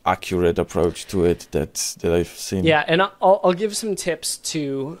most accurate approach to it that I've seen. Yeah, and I'll give some tips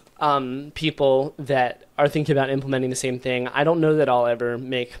to people that are thinking about implementing the same thing. I don't know that I'll ever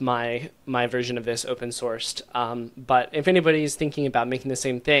make my version of this open sourced, but if anybody is thinking about making the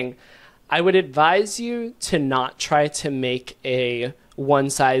same thing, I would advise you to not try to make a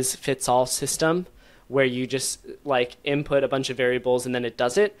one-size-fits-all system where you just like input a bunch of variables and then it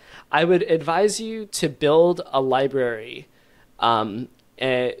does it. I would advise you to build a library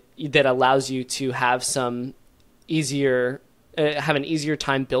that allows you to have some have an easier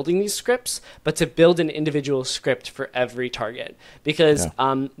time building these scripts, but to build an individual script for every target, because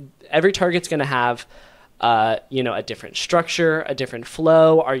every target's going to have a different structure, a different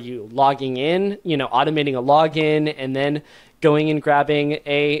flow. Are you logging in, automating a login and then going and grabbing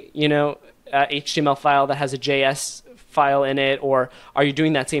a HTML file that has a JS file in it, or are you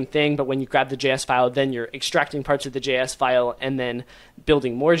doing that same thing, but when you grab the JS file, then you're extracting parts of the JS file and then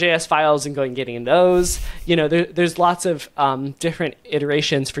building more JS files and going and getting those? There's lots of different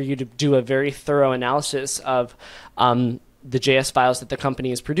iterations for you to do a very thorough analysis of the JS files that the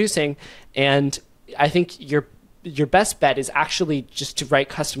company is producing. And I think your best bet is actually just to write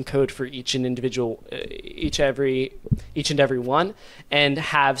custom code for each and every one, and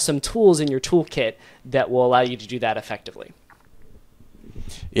have some tools in your toolkit that will allow you to do that effectively.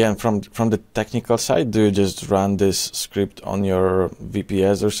 Yeah, and from the technical side, do you just run this script on your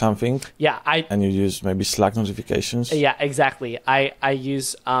VPS or something? Yeah, and you use maybe Slack notifications? Yeah, exactly. I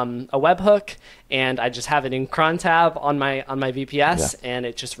use a webhook, and I just have it in cron tab on my VPS, and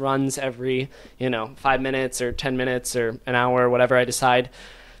it just runs every 5 minutes or 10 minutes or an hour, whatever I decide.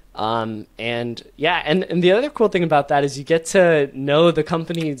 And the other cool thing about that is you get to know the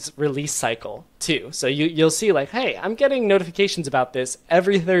company's release cycle too. So you'll see like, hey, I'm getting notifications about this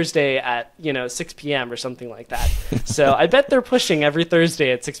every Thursday at 6 p.m. or something like that. So I bet they're pushing every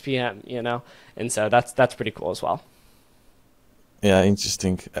Thursday at 6 p.m. And so that's pretty cool as well. Yeah,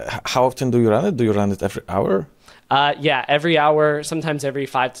 interesting. How often do you run it? Do you run it every hour? Every hour, sometimes every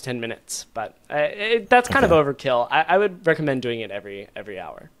 5 to 10 minutes. But that's kind of overkill. I would recommend doing it every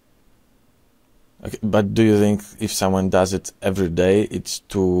hour. Okay, but do you think if someone does it every day, it's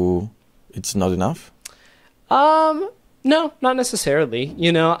not enough? No, not necessarily.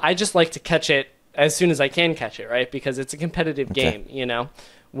 I just like to catch it as soon as I can catch it, right? Because it's a competitive game.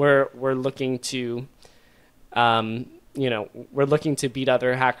 We're looking to we're looking to beat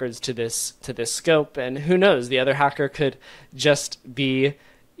other hackers to this scope, and who knows, the other hacker could just be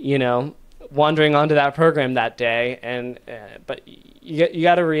wandering onto that program that day, and but you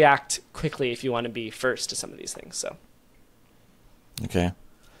got to react quickly if you want to be first to some of these things. So, okay,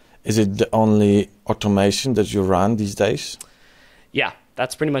 is it the only automation that you run these days? Yeah,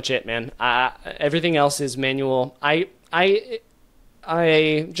 that's pretty much it, man. Everything else is manual. I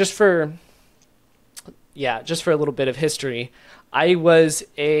just for a little bit of history, I was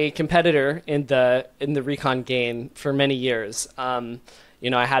a competitor in the recon game for many years.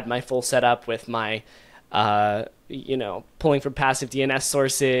 I had my full setup with my, pulling from passive DNS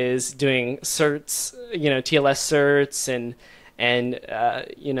sources, doing certs, TLS certs, and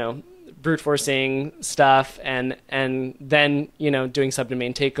brute forcing stuff, and then doing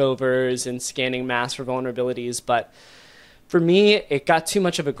subdomain takeovers and scanning mass for vulnerabilities. But for me, it got too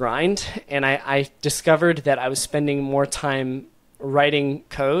much of a grind, and I discovered that I was spending more time writing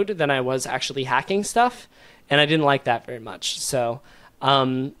code than I was actually hacking stuff, and I didn't like that very much. So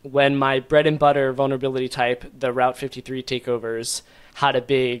when my bread and butter vulnerability type, the Route 53 takeovers, had a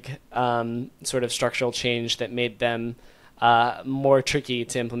big sort of structural change that made them more tricky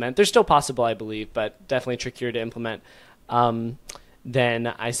to implement. They're still possible, I believe, but definitely trickier to implement. Then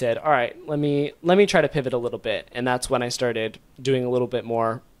I said, all right, let me try to pivot a little bit. And that's when I started doing a little bit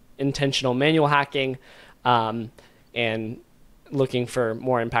more intentional manual hacking and looking for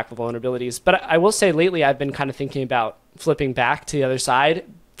more impactful vulnerabilities. But I will say lately I've been kind of thinking about flipping back to the other side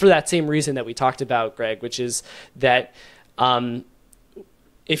for that same reason that we talked about, Greg, which is that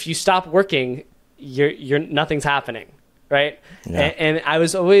if you stop working, you're nothing's happening, right? Yeah. And I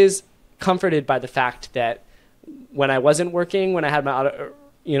was always comforted by the fact that when I wasn't working, when I had my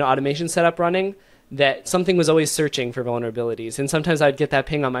automation setup running, that something was always searching for vulnerabilities. And sometimes I'd get that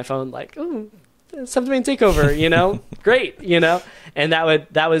ping on my phone like, "Ooh, subdomain takeover, great, and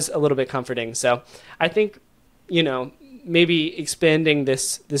that was a little bit comforting." So I think, maybe expanding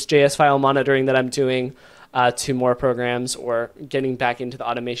this JS file monitoring that I'm doing to more programs, or getting back into the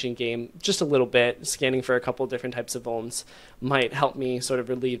automation game just a little bit, scanning for a couple different types of vulns, might help me sort of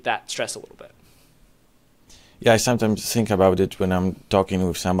relieve that stress a little bit. Yeah, I sometimes think about it when I'm talking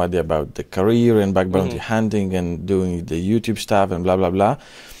with somebody about the career and bug bounty hunting and doing the YouTube stuff and blah, blah, blah.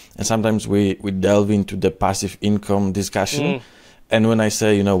 And sometimes we delve into the passive income discussion. And when I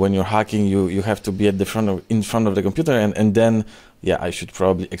say, when you're hacking, you have to be in front of the computer, and then, I should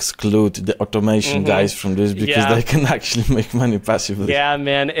probably exclude the automation guys from this, because they can actually make money passively. Yeah,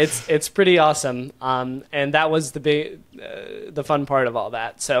 man, it's pretty awesome. And that was the fun part of all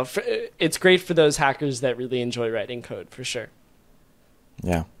that. So it's great for those hackers that really enjoy writing code, for sure.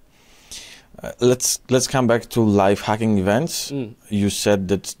 Yeah. Let's come back to live hacking events. You said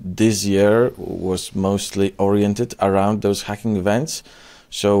that this year was mostly oriented around those hacking events.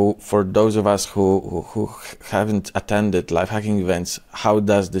 So for those of us who haven't attended live hacking events, how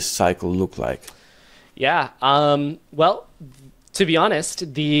does this cycle look like? Yeah. Well, to be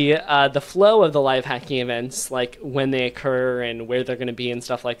honest, the flow of the live hacking events, like when they occur and where they're going to be and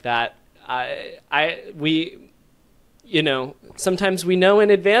stuff like that, sometimes we know in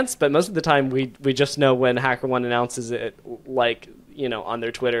advance, but most of the time we just know when HackerOne announces it, like, on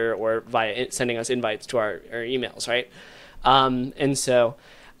their Twitter or via sending us invites to our emails, right? And so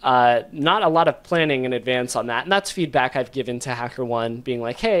not a lot of planning in advance on that. And that's feedback I've given to HackerOne, being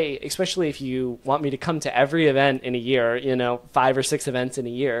like, hey, especially if you want me to come to every event in a year, 5 or 6 events in a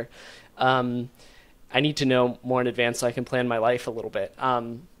year, I need to know more in advance so I can plan my life a little bit.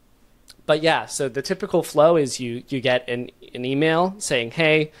 But yeah, so the typical flow is you get an email saying,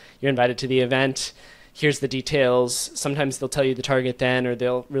 hey, you're invited to the event. Here's the details. Sometimes they'll tell you the target then, or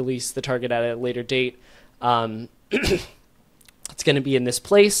they'll release the target at a later date. It's going to be in this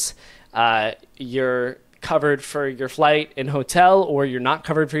place. You're covered for your flight and hotel, or you're not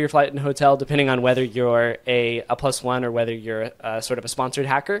covered for your flight and hotel, depending on whether you're a +1 or whether you're sort of a sponsored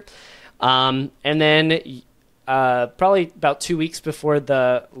hacker. And then probably about 2 weeks before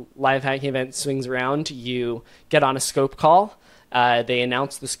the live hacking event swings around, you get on a scope call. They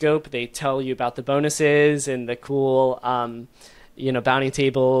announce the scope. They tell you about the bonuses and the cool, bounty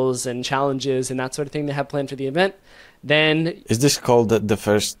tables and challenges and that sort of thing they have planned for the event. Then, is this called the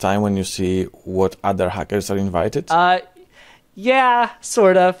first time when you see what other hackers are invited? Yeah,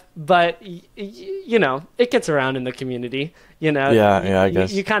 sort of, but it gets around in the community. Yeah, I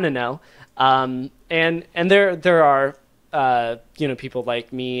guess you kind of know. And there are people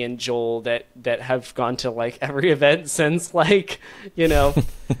like me and Joel that have gone to like every event since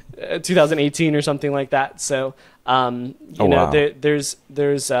 2018 or something like that. So wow. there's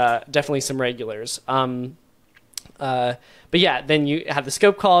definitely some regulars. But yeah, then you have the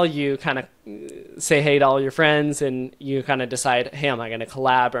scope call, you kind of say hey to all your friends, and you kind of decide, hey, am I going to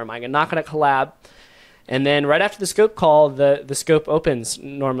collab or am I not going to collab? And then right after the scope call, the scope opens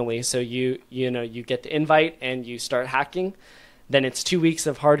normally. So you get the invite and you start hacking. Then it's 2 weeks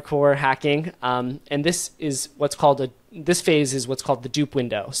of hardcore hacking. And this phase is what's called the dupe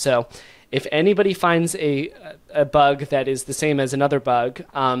window. So if anybody finds a bug that is the same as another bug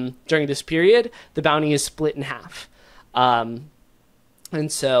during this period, the bounty is split in half.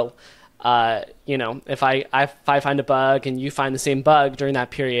 And so, if I find a bug and you find the same bug during that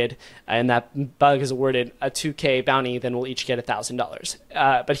period, and that bug is awarded a 2K bounty, then we'll each get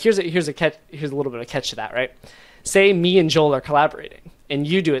 $1,000. But here's a little bit of a catch to that, right? Say me and Joel are collaborating, and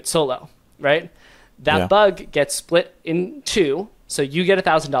you do it solo, right? That bug gets split in two. So you get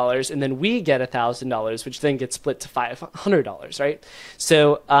 $1,000, and then we get $1,000, which then gets split to $500, right?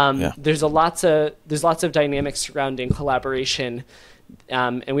 So there's lots of dynamics surrounding collaboration,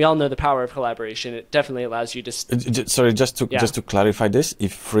 and we all know the power of collaboration. It definitely allows you to. Sorry, just to clarify this: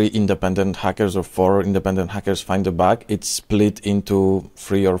 if 3 independent hackers or 4 independent hackers find a bug, it's split into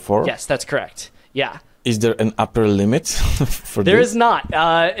 3 or 4. Yes, that's correct. Yeah. Is there an upper limit for There this? is not,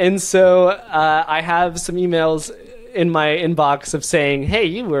 and so I have some emails in my inbox of saying, hey,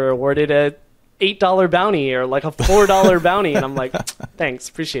 you were awarded a $8 bounty or like a $4 bounty. And I'm like, thanks,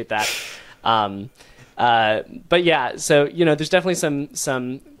 appreciate that. But yeah, so, there's definitely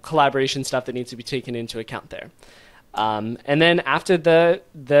some collaboration stuff that needs to be taken into account there. And then after the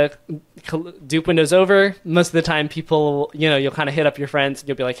dupe window's over, most of the time people, you'll kind of hit up your friends and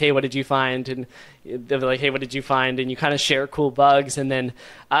you'll be like, hey, what did you find? And they'll be like, hey, what did you find? And you kind of share cool bugs. And then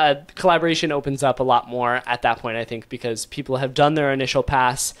collaboration opens up a lot more at that point, I think, because people have done their initial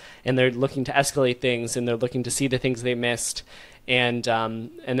pass and they're looking to escalate things and they're looking to see the things they missed. And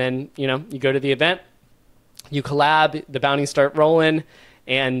then, you go to the event, you collab, the bounties start rolling.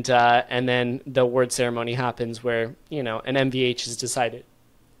 And then the award ceremony happens where, an MVH is decided.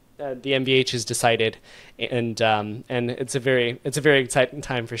 The MVH is decided, and it's a very exciting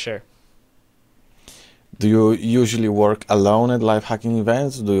time for sure. Do you usually work alone at live hacking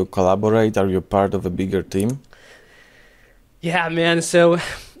events? Do you collaborate? Are you part of a bigger team? Yeah, man. So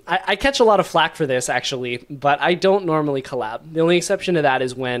I catch a lot of flack for this, actually, but I don't normally collab. The only exception to that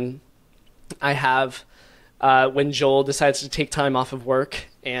is when I have... when Joel decides to take time off of work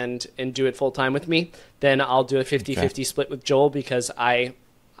and do it full time with me, then I'll do a 50-50 split with Joel because I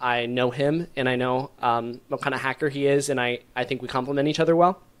know him and I know what kind of hacker he is, and I think we complement each other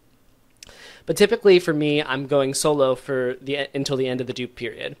well. But typically for me, I'm going solo until the end of the dupe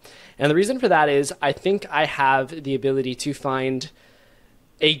period. And the reason for that is I think I have the ability to find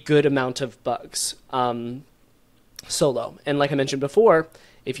a good amount of bugs solo. And like I mentioned before,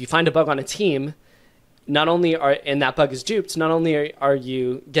 if you find a bug on a team, and that bug is duped, not only are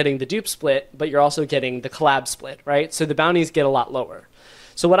you getting the dupe split, but you're also getting the collab split, right? So the bounties get a lot lower.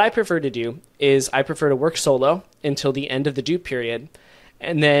 So what I prefer to do is I prefer to work solo until the end of the dupe period.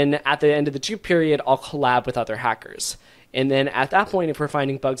 And then at the end of the dupe period, I'll collab with other hackers. And then at that point, if we're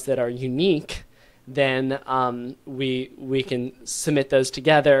finding bugs that are unique, then we can submit those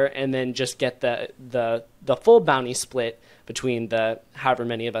together and then just get the full bounty split between however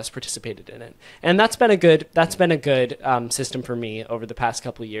many of us participated in it. And that's been a good system for me over the past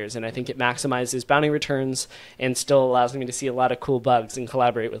couple of years, and I think it maximizes bounty returns and still allows me to see a lot of cool bugs and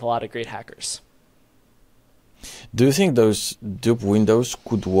collaborate with a lot of great hackers. Do you think those dupe windows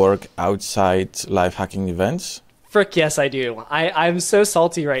could work outside live hacking events? Frick, yes, I do. I'm so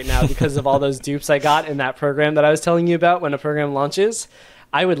salty right now because of all those dupes I got in that program that I was telling you about when a program launches.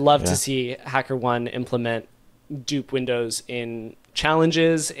 I would love to see HackerOne implement dupe windows in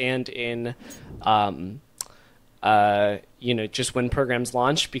challenges and in, just when programs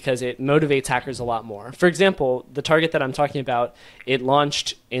launch, because it motivates hackers a lot more. For example, the target that I'm talking about, it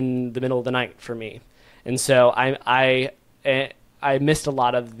launched in the middle of the night for me. And so I missed a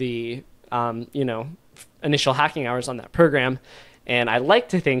lot of the, initial hacking hours on that program. And I like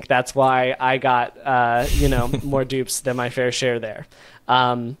to think that's why I got, more dupes than my fair share there.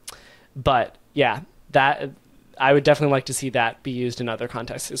 But yeah, I would definitely like to see that be used in other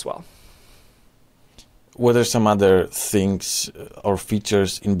contexts as well. What are some other things or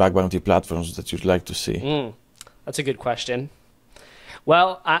features in bug bounty platforms that you'd like to see? That's a good question.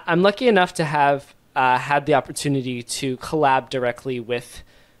 Well, I'm lucky enough to have had the opportunity to collab directly with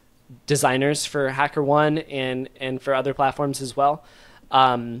designers for HackerOne and for other platforms as well,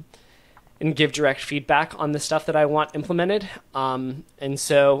 and give direct feedback on the stuff that I want implemented. And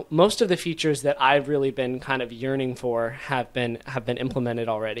so most of the features that I've really been kind of yearning for have been implemented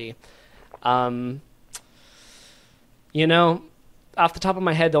already. You know, off the top of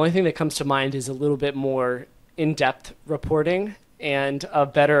my head, the only thing that comes to mind is a little bit more in-depth reporting and a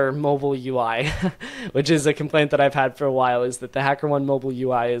better mobile UI, which is a complaint that I've had for a while, is that the HackerOne mobile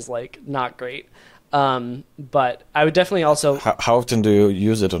UI is like not great. But I would definitely also... How often do you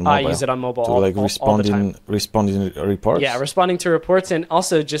use it on mobile? I use it on mobile to like responding reports? Yeah, responding to reports, and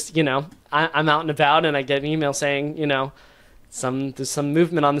also just, you know, I'm out and about and I get an email saying, you know, there's some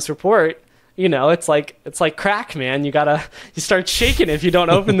movement on this report. You know, it's like crack, man. You start shaking if you don't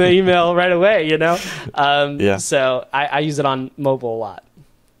open the email right away, you know? Yeah. So I use it on mobile a lot.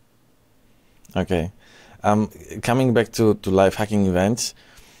 Okay. Coming back to live hacking events,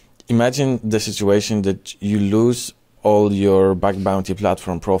 imagine the situation that you lose all your Bug Bounty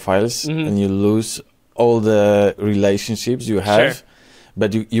platform profiles and you lose all the relationships you have, Sure.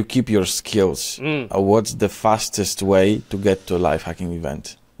 but you keep your skills. What's the fastest way to get to a live hacking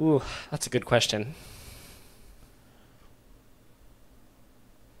event? Ooh, that's a good question.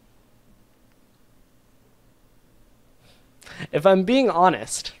 If I'm being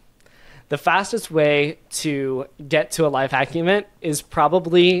honest, the fastest way to get to a live hacking event is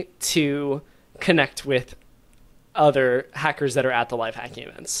probably to connect with other hackers that are at the live hacking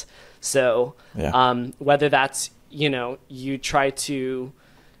events. So whether that's, you know, you try to...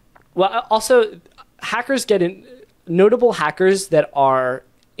 Well, also, hackers get in... Notable hackers that are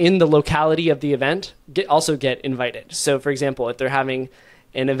in the locality of the event also get invited. So, for example, if they're having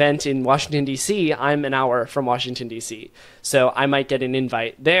an event in Washington, D.C., I'm an hour from Washington, D.C. So I might get an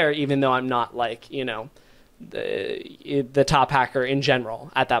invite there, even though I'm not like, you know, the top hacker in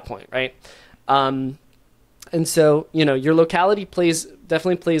general at that point, right? And so, you know, your locality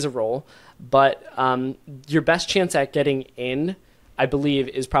definitely plays a role, but your best chance at getting in, I believe,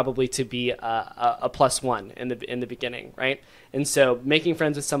 is probably to be a +1 in the beginning, right? And so making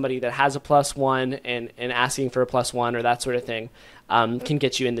friends with somebody that has a +1 and asking for a +1 or that sort of thing can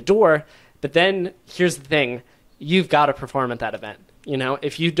get you in the door. But then here's the thing: you've got to perform at that event. You know,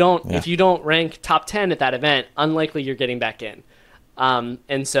 if you don't rank top 10 at that event, unlikely you're getting back in.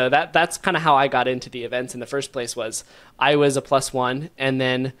 And so that's kind of how I got into the events in the first place. Was I was a +1, and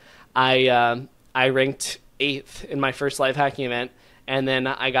then I ranked 8th in my first live hacking event. And then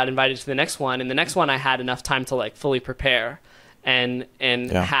I got invited to the next one, and the next one I had enough time to like fully prepare and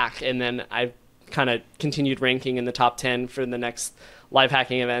hack, and then I kind of continued ranking in the top 10 for the next live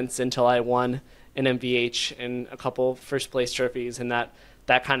hacking events until I won an MVH and a couple first place trophies, and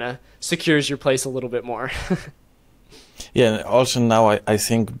that kind of secures your place a little bit more. Yeah, and also now I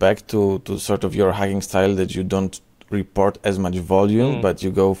think back to sort of your hacking style, that you don't report as much volume, but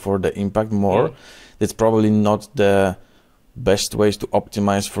you go for the impact more. That's probably not the best ways to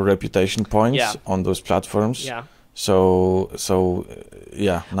optimize for reputation points on those platforms. Yeah. So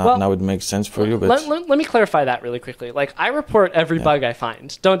now it makes sense for you. But let me clarify that really quickly. Like, I report every bug I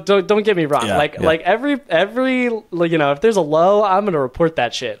find. Don't get me wrong. Like every you know, if there's a low, I'm gonna report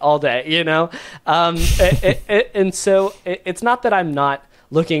that shit all day. You know, and so it's not that I'm not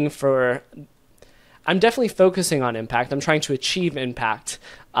looking for. I'm definitely focusing on impact. I'm trying to achieve impact.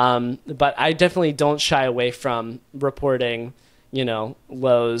 But I definitely don't shy away from reporting, you know,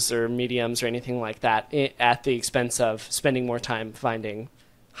 lows or mediums or anything like that at the expense of spending more time finding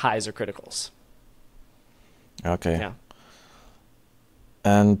highs or criticals. Okay. Yeah.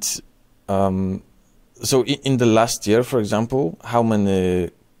 And so in the last year, for example, how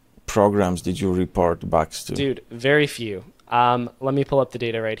many programs did you report bugs to? Dude, very few. Let me pull up the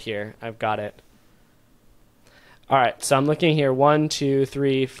data right here. I've got it. All right, so I'm looking here. 1, 2,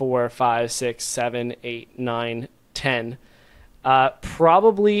 3, 4, 5, 6, 7, 8, 9, 10.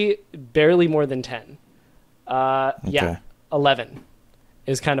 Probably barely more than 10. Yeah, 11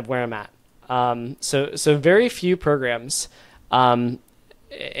 is kind of where I'm at. So very few programs, and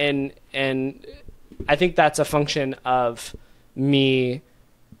I think that's a function of me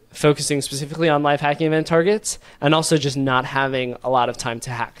focusing specifically on live hacking event targets, and also just not having a lot of time to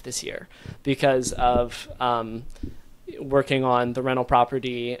hack this year because of working on the rental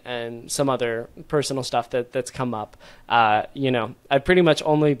property and some other personal stuff that's come up. You know, I've pretty much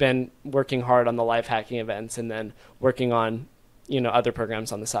only been working hard on the live hacking events and then working on, you know, other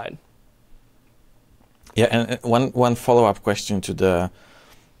programs on the side. Yeah, and one follow-up question to the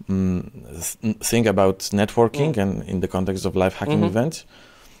thing about networking and in the context of live hacking events.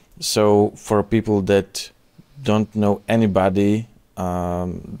 So for people that don't know anybody,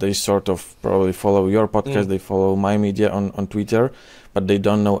 they sort of probably follow your podcast, they follow my media on Twitter, but they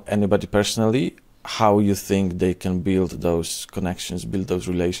don't know anybody personally. How you think they can build those connections, build those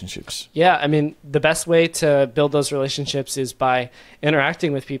relationships? Yeah, I mean, the best way to build those relationships is by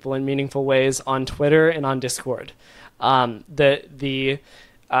interacting with people in meaningful ways on Twitter and on Discord. Or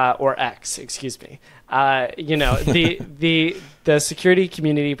X, excuse me. The security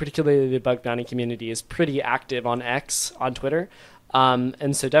community, particularly the bug bounty community, is pretty active on X, on Twitter.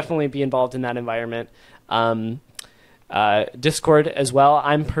 And so definitely be involved in that environment. Discord as well.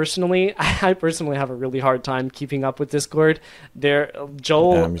 I personally have a really hard time keeping up with Discord.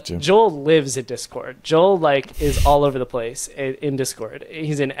 Joel lives at Discord. Joel is all over the place in Discord.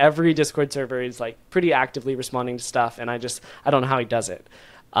 He's in every Discord server. He's pretty actively responding to stuff, and I don't know how he does it.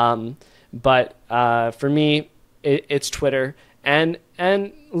 But for me, it's Twitter, and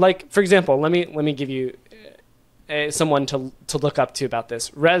for example, let me give you someone to look up to about this.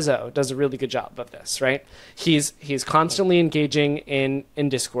 Rezo does a really good job of this, right? He's constantly engaging in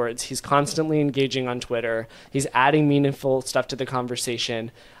Discords. He's constantly engaging on Twitter. He's adding meaningful stuff to the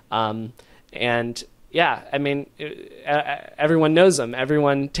conversation. And yeah, I mean, everyone knows him.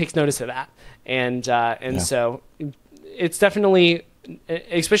 Everyone takes notice of that. So it's definitely,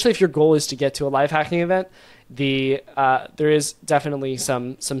 especially if your goal is to get to a live hacking event, there is definitely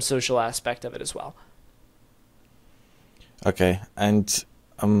some social aspect of it as well. Okay, and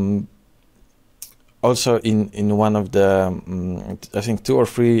also in one of the, I think 2 or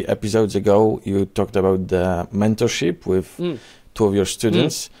 3 episodes ago, you talked about the mentorship with 2 of your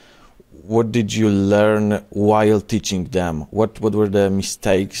students. What did you learn while teaching them? What were the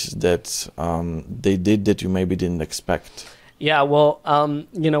mistakes that they did that you maybe didn't expect? Yeah, well,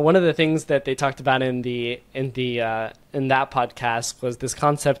 one of the things that they talked about in that podcast was this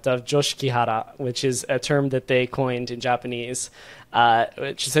concept of joshikihara, which is a term that they coined in Japanese,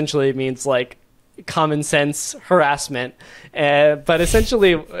 which essentially means common sense harassment. But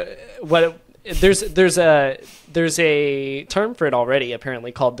essentially, there's a term for it already,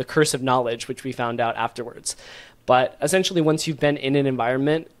 apparently, called the curse of knowledge, which we found out afterwards. But essentially, once you've been in an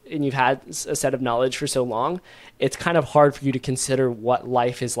environment and you've had a set of knowledge for so long, it's kind of hard for you to consider what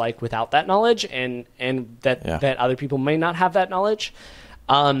life is like without that knowledge, and that other people may not have that knowledge.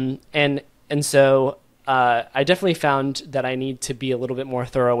 So I definitely found that I need to be a little bit more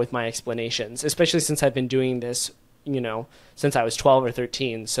thorough with my explanations, especially since I've been doing this, since I was 12 or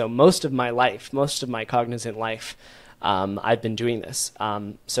 13. So most of my cognizant life, I've been doing this.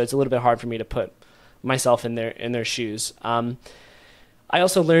 So it's a little bit hard for me to put myself in their shoes. I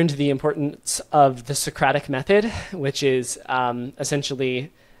also learned the importance of the Socratic method, which is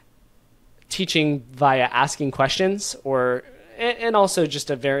essentially teaching via asking questions, and also just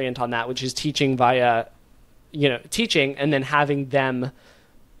a variant on that, which is teaching via, teaching and then having them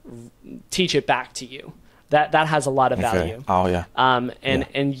teach it back to you. That has a lot of value. Oh yeah. And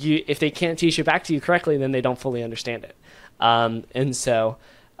if they can't teach it back to you correctly, then they don't fully understand it. And so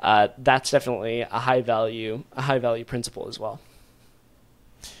that's definitely a high value principle as well.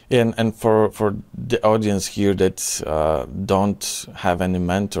 Yeah, and for the audience here that don't have any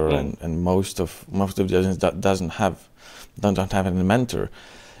mentor, and most of the audience that don't have any mentor,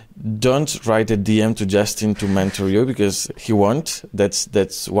 don't write a DM to Justin to mentor you, because he won't.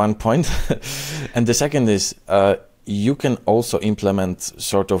 That's one point. And the second is you can also implement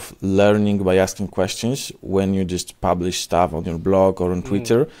sort of learning by asking questions when you just publish stuff on your blog or on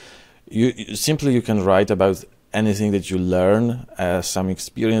Twitter. You can write about anything that you learn, some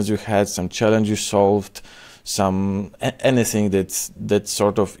experience you had, some challenge you solved, anything that's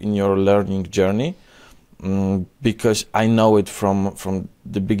sort of in your learning journey. Because I know it from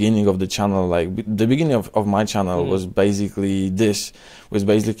the beginning of the channel. The beginning of my channel was basically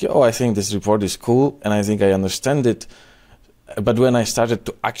oh, I think this report is cool and I think I understand it. But when I started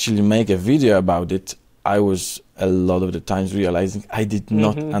to actually make a video about it, I was a lot of the times realizing I did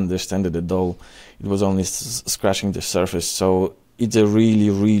not understand it at all. It was only scratching the surface. So it's a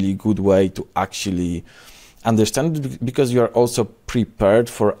really, really good way to actually understand it, because you are also prepared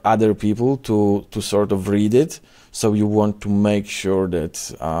for other people to sort of read it. So you want to make sure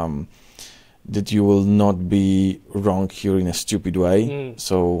that that you will not be wrong here in a stupid way.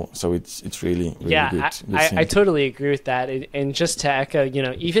 So it's really good. I totally agree with that. And just to echo,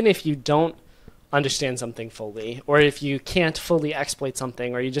 even if you don't understand something fully, or if you can't fully exploit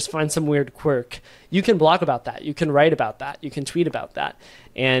something, or you just find some weird quirk, you can blog about that, you can write about that, you can tweet about that,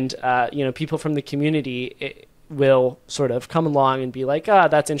 and people from the community will sort of come along and be like,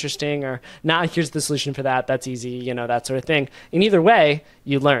 that's interesting, or here's the solution for that, that's easy, that sort of thing. And either way,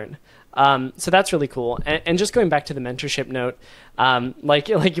 you learn. So that's really cool. And just going back to the mentorship note, like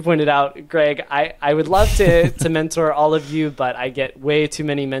you pointed out, Greg, I would love to mentor all of you, but I get way too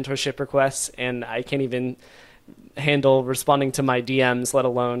many mentorship requests, and I can't even handle responding to my DMs, let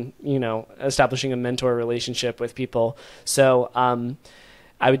alone, establishing a mentor relationship with people. So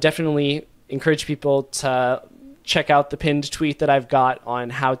I would definitely encourage people to check out the pinned tweet that I've got on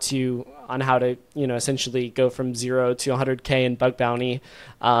how to essentially go from 0 to 100K in bug bounty.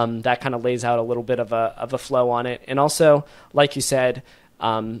 That kind of lays out a little bit of a flow on it. And also, like you said,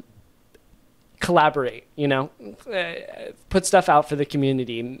 collaborate, put stuff out for the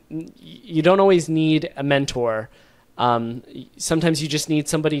community. You don't always need a mentor. Sometimes you just need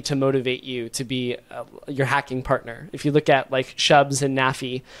somebody to motivate you to be your hacking partner. If you look at like Shubs and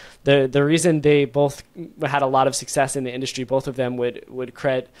Nafi, the reason they both had a lot of success in the industry, both of them would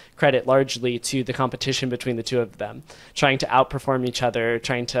credit largely to the competition between the two of them, trying to outperform each other,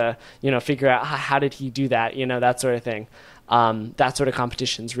 trying to, figure out how did he do that, that sort of thing. That sort of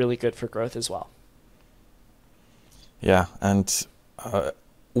competition is really good for growth as well. Yeah, and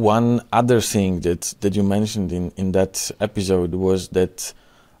one other thing that you mentioned in that episode was that,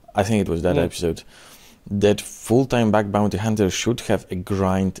 I think it was that episode, that full-time bug bounty hunters should have a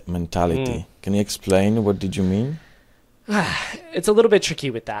grind mentality. Can you explain what did you mean? It's a little bit tricky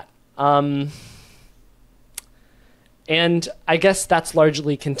with that. And I guess that's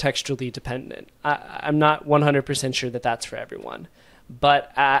largely contextually dependent. I'm not 100% sure that that's for everyone.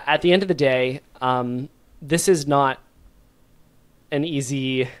 But at the end of the day, this is not an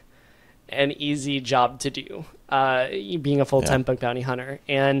easy job to do, being a full-time bug bounty hunter.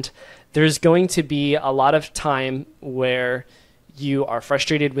 And there's going to be a lot of time where you are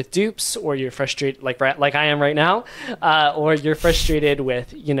frustrated with dupes, or you're frustrated like I am right now, or you're frustrated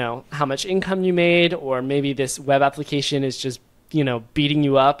with, how much income you made, or maybe this web application is just, beating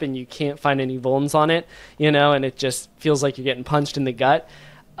you up and you can't find any vulns on it, and it just feels like you're getting punched in the gut.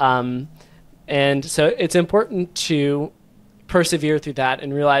 And so it's important to persevere through that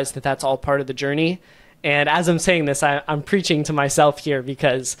and realize that that's all part of the journey. And as I'm saying this, I'm preaching to myself here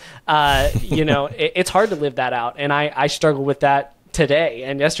because, it's hard to live that out. And I struggle with that today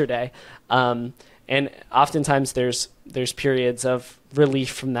and yesterday. And oftentimes there's periods of relief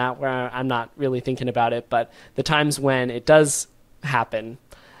from that where I'm not really thinking about it. But the times when it does happen,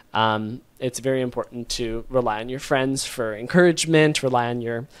 it's very important to rely on your friends for encouragement, rely on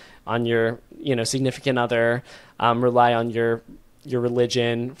your significant other, rely on your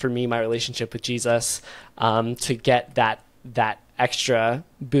religion. For me, my relationship with Jesus, to get that extra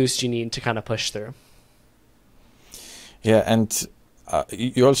boost you need to kind of push through. Yeah, and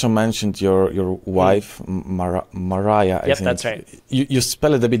you also mentioned your wife, Mariah. Yep, that's right. You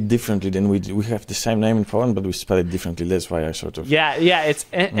spell it a bit differently than we do. We have the same name in Poland, but we spell it differently. That's why I sort of... Yeah, it's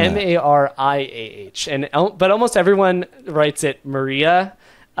Mariah, but almost everyone writes it Maria,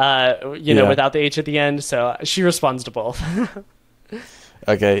 without the H at the end. So she responds to both.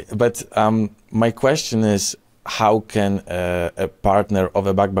 Okay, but my question is, how can a partner of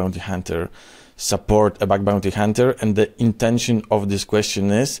a bug bounty hunter support a bug bounty hunter? And the intention of this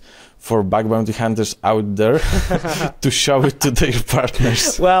question is for bug bounty hunters out there to show it to their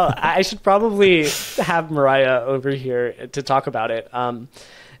partners. Well, I should probably have Mariah over here to talk about it.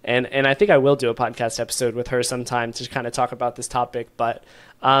 And I think I will do a podcast episode with her sometime to kind of talk about this topic. But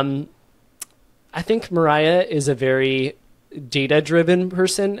I think Mariah is a very data-driven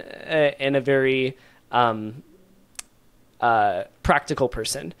person and a very practical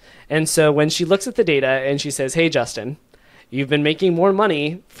person. And so when she looks at the data and she says, hey, Justin, you've been making more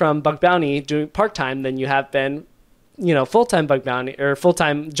money from bug bounty doing part-time than you have been, full-time bug bounty or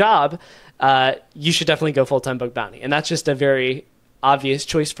full-time job, you should definitely go full-time bug bounty. And that's just a very obvious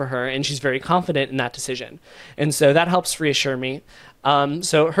choice for her, and she's very confident in that decision. And so that helps reassure me.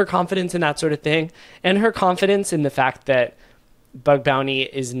 So her confidence in that sort of thing, and her confidence in the fact that bug bounty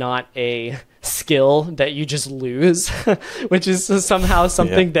is not a skill that you just lose, which is somehow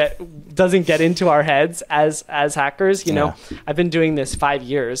something that doesn't get into our heads as hackers. I've been doing this 5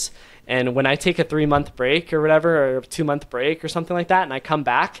 years, and when I take a 3-month break or whatever, or a 2-month break or something like that, and I come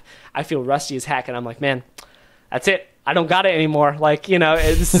back, I feel rusty as heck, and I'm like, man, that's it. I don't got it anymore. Like,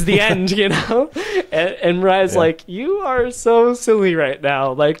 this is the end, and Mariah's like, you are so silly right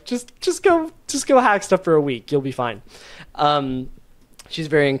now. Like, just go hack stuff for a week. You'll be fine. She's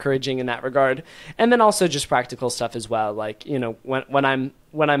very encouraging in that regard. And then also just practical stuff as well. Like, when I'm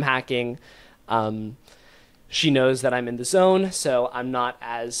hacking, she knows that I'm in the zone, so I'm not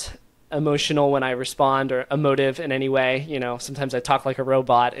as emotional when I respond or emotive in any way. Sometimes I talk like a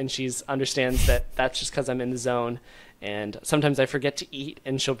robot, and she understands that that's just because I'm in the zone. And sometimes I forget to eat,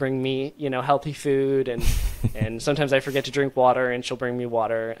 and she'll bring me, healthy food, and sometimes I forget to drink water, and she'll bring me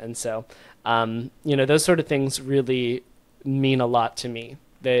water. And so, those sort of things really mean a lot to me.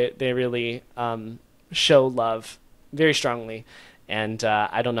 They really show love very strongly, and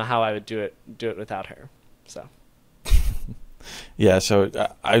I don't know how I would do it without her. So. Yeah, so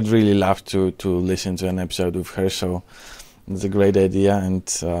I'd really love to listen to an episode with her. So it's a great idea,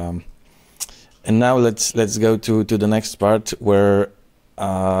 and now let's go to the next part where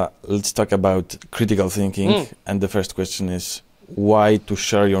let's talk about critical thinking. And the first question is, why to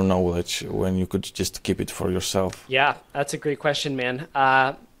share your knowledge when you could just keep it for yourself? Yeah, that's a great question, man.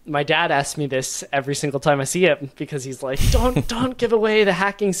 My dad asks me this every single time I see him, because he's like, don't give away the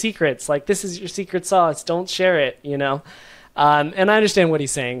hacking secrets. Like, this is your secret sauce. Don't share it, you know? And I understand what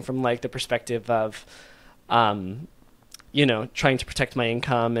he's saying from like the perspective of, you know, trying to protect my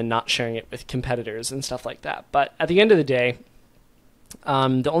income and not sharing it with competitors and stuff like that. But at the end of the day,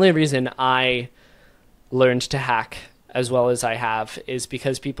 the only reason I learned to hack as well as I have is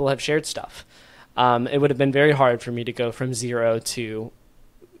because people have shared stuff. It would have been very hard for me to go from zero to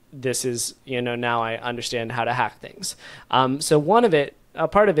this is, you know, now I understand how to hack things. So a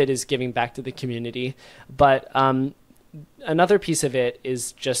part of it is giving back to the community, but another piece of it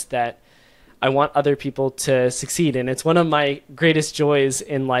is just that I want other people to succeed. And it's one of my greatest joys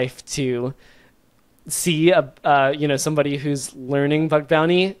in life to see somebody who's learning bug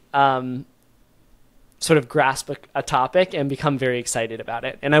bounty sort of grasp a topic and become very excited about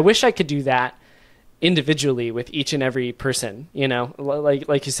it. And I wish I could do that individually with each and every person, you know,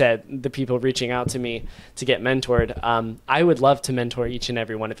 like you said, the people reaching out to me to get mentored. I would love to mentor each and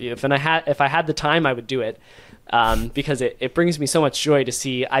every one of you. If I had the time, I would do it, because it brings me so much joy to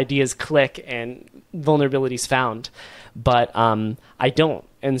see ideas click and vulnerabilities found. But I don't.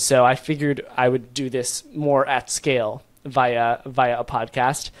 And so I figured I would do this more at scale via a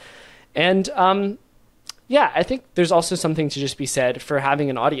podcast. And I think there's also something to just be said for having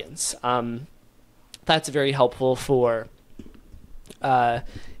an audience. That's very helpful for, I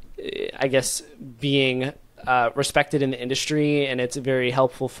guess, being respected in the industry, and it's very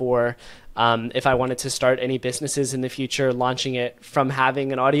helpful for if I wanted to start any businesses in the future, launching it from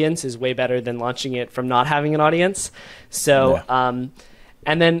having an audience is way better than launching it from not having an audience. So, and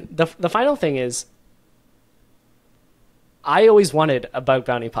then the final thing is, I always wanted a bug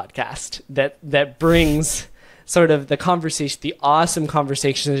bounty podcast that brings sort of the conversation, the awesome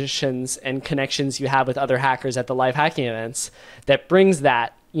conversations and connections you have with other hackers at the live hacking events, that brings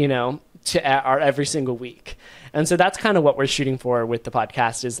that, you know, to our every single week. And so that's kind of what we're shooting for with the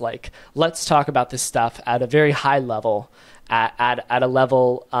podcast, is like, let's talk about this stuff at a very high level, at a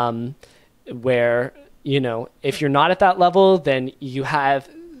level where, you know, if you're not at that level, then you have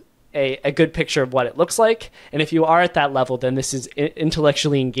a good picture of what it looks like. And if you are at that level, then this is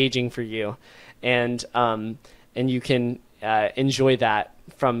intellectually engaging for you. And you can enjoy that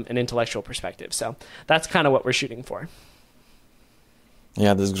from an intellectual perspective. So that's kind of what we're shooting for.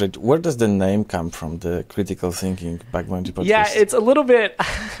 Yeah, that's great. Where does the name come from, the Critical Thinking Bug Bounty Podcast? Yeah, it's a little bit,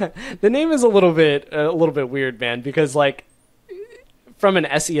 the name is a little bit weird, man, because like from an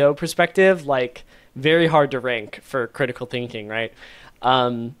SEO perspective, like very hard to rank for critical thinking, right?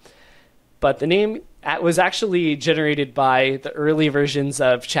 But the name was actually generated by the early versions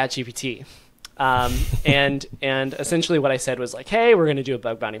of ChatGPT. And essentially what I said was like, hey, we're going to do a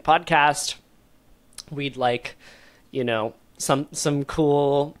bug bounty podcast. We'd like, you know, some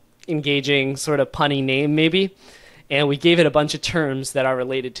cool, engaging, sort of punny name maybe. And we gave it a bunch of terms that are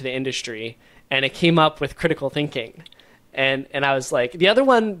related to the industry, and it came up with critical thinking. And I was like, the other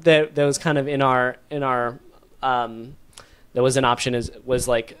one that was kind of in our that was an option was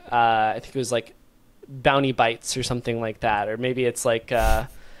like, I think it was like Bounty Bites or something like that. Or maybe it's like, I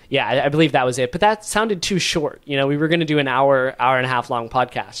believe that was it. But that sounded too short. You know, we were going to do an hour and a half long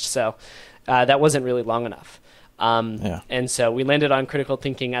podcast. So that wasn't really long enough. And so we landed on critical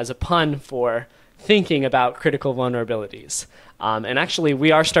thinking as a pun for thinking about critical vulnerabilities. And actually,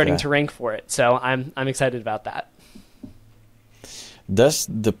 we are starting to rank for it. So I'm excited about that. Does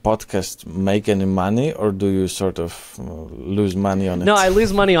the podcast make any money, or do you sort of lose money on it? No, I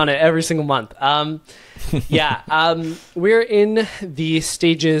lose money on it every single month. We're in the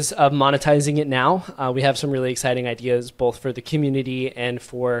stages of monetizing it now. We have some really exciting ideas, both for the community and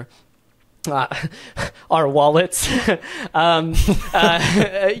for our wallets, regarding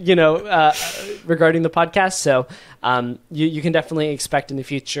the podcast. So you can definitely expect in the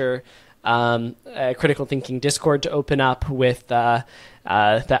future a critical thinking Discord to open up with that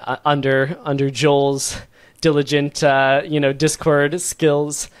under Joel's diligent Discord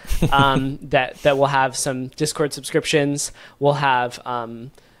skills, that will have some Discord subscriptions. We'll have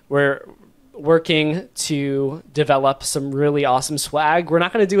we're working to develop some really awesome swag. We're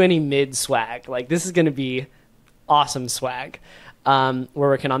not going to do any mid swag. Like, this is going to be awesome swag. We're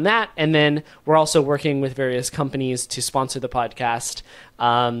working on that, and then we're also working with various companies to sponsor the podcast,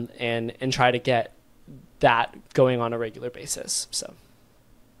 and try to get that going on a regular basis. So.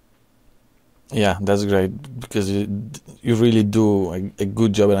 Yeah, that's great, because you really do a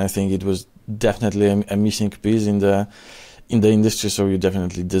good job, and I think it was definitely a missing piece in the industry. So you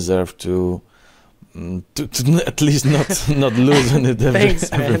definitely deserve to at least not lose on it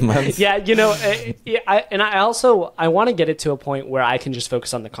every month. Yeah, you know, I want to get it to a point where I can just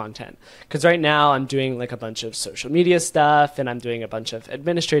focus on the content, because right now I'm doing like a bunch of social media stuff, and I'm doing a bunch of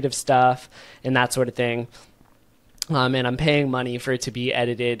administrative stuff and that sort of thing. And I'm paying money for it to be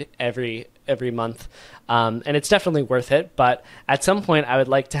edited every month. And it's definitely worth it. But at some point, I would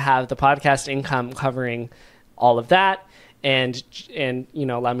like to have the podcast income covering all of that, and you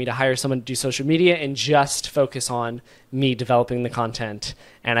know, allow me to hire someone to do social media and just focus on me developing the content.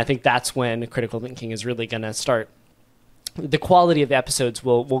 And I think that's when critical thinking is really going to start. The quality of the episodes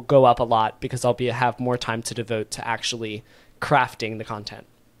will go up a lot, because I'll have more time to devote to actually crafting the content.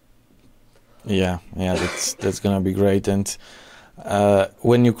 Yeah, that's gonna be great. And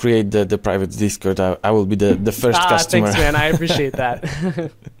when you create the private Discord, I will be the first customer. Thanks, man. I appreciate that.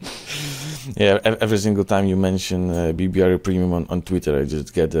 Yeah, every single time you mention BBRD Premium on Twitter, I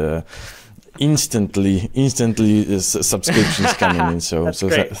just get instantly subscriptions coming in. So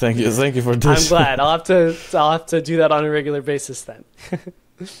thank you for this. I'm glad. I'll have to do that on a regular basis then.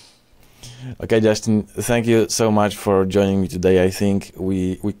 Okay, Justin, thank you so much for joining me today. I think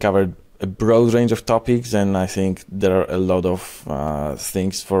we covered a broad range of topics, and I think there are a lot of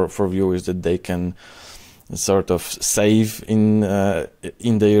things for viewers that they can sort of save in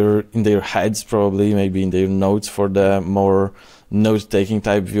their heads, probably maybe in their notes, for the more note-taking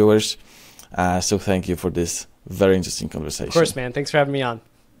type viewers. So thank you for this very interesting conversation. Of course, man. Thanks for having me on.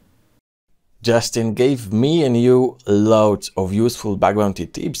 Justin gave me and you loads of useful bug bounty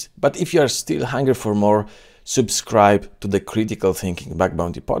tips, but if you are still hungry for more, subscribe to the Critical Thinking Bug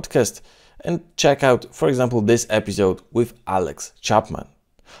Bounty podcast and check out, for example, this episode with Alex Chapman.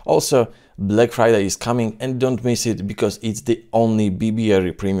 Also, Black Friday is coming, and don't miss it, because it's the only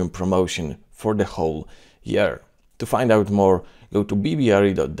BBRD Premium promotion for the whole year. To find out more, go to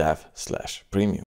bbrd.dev/premium.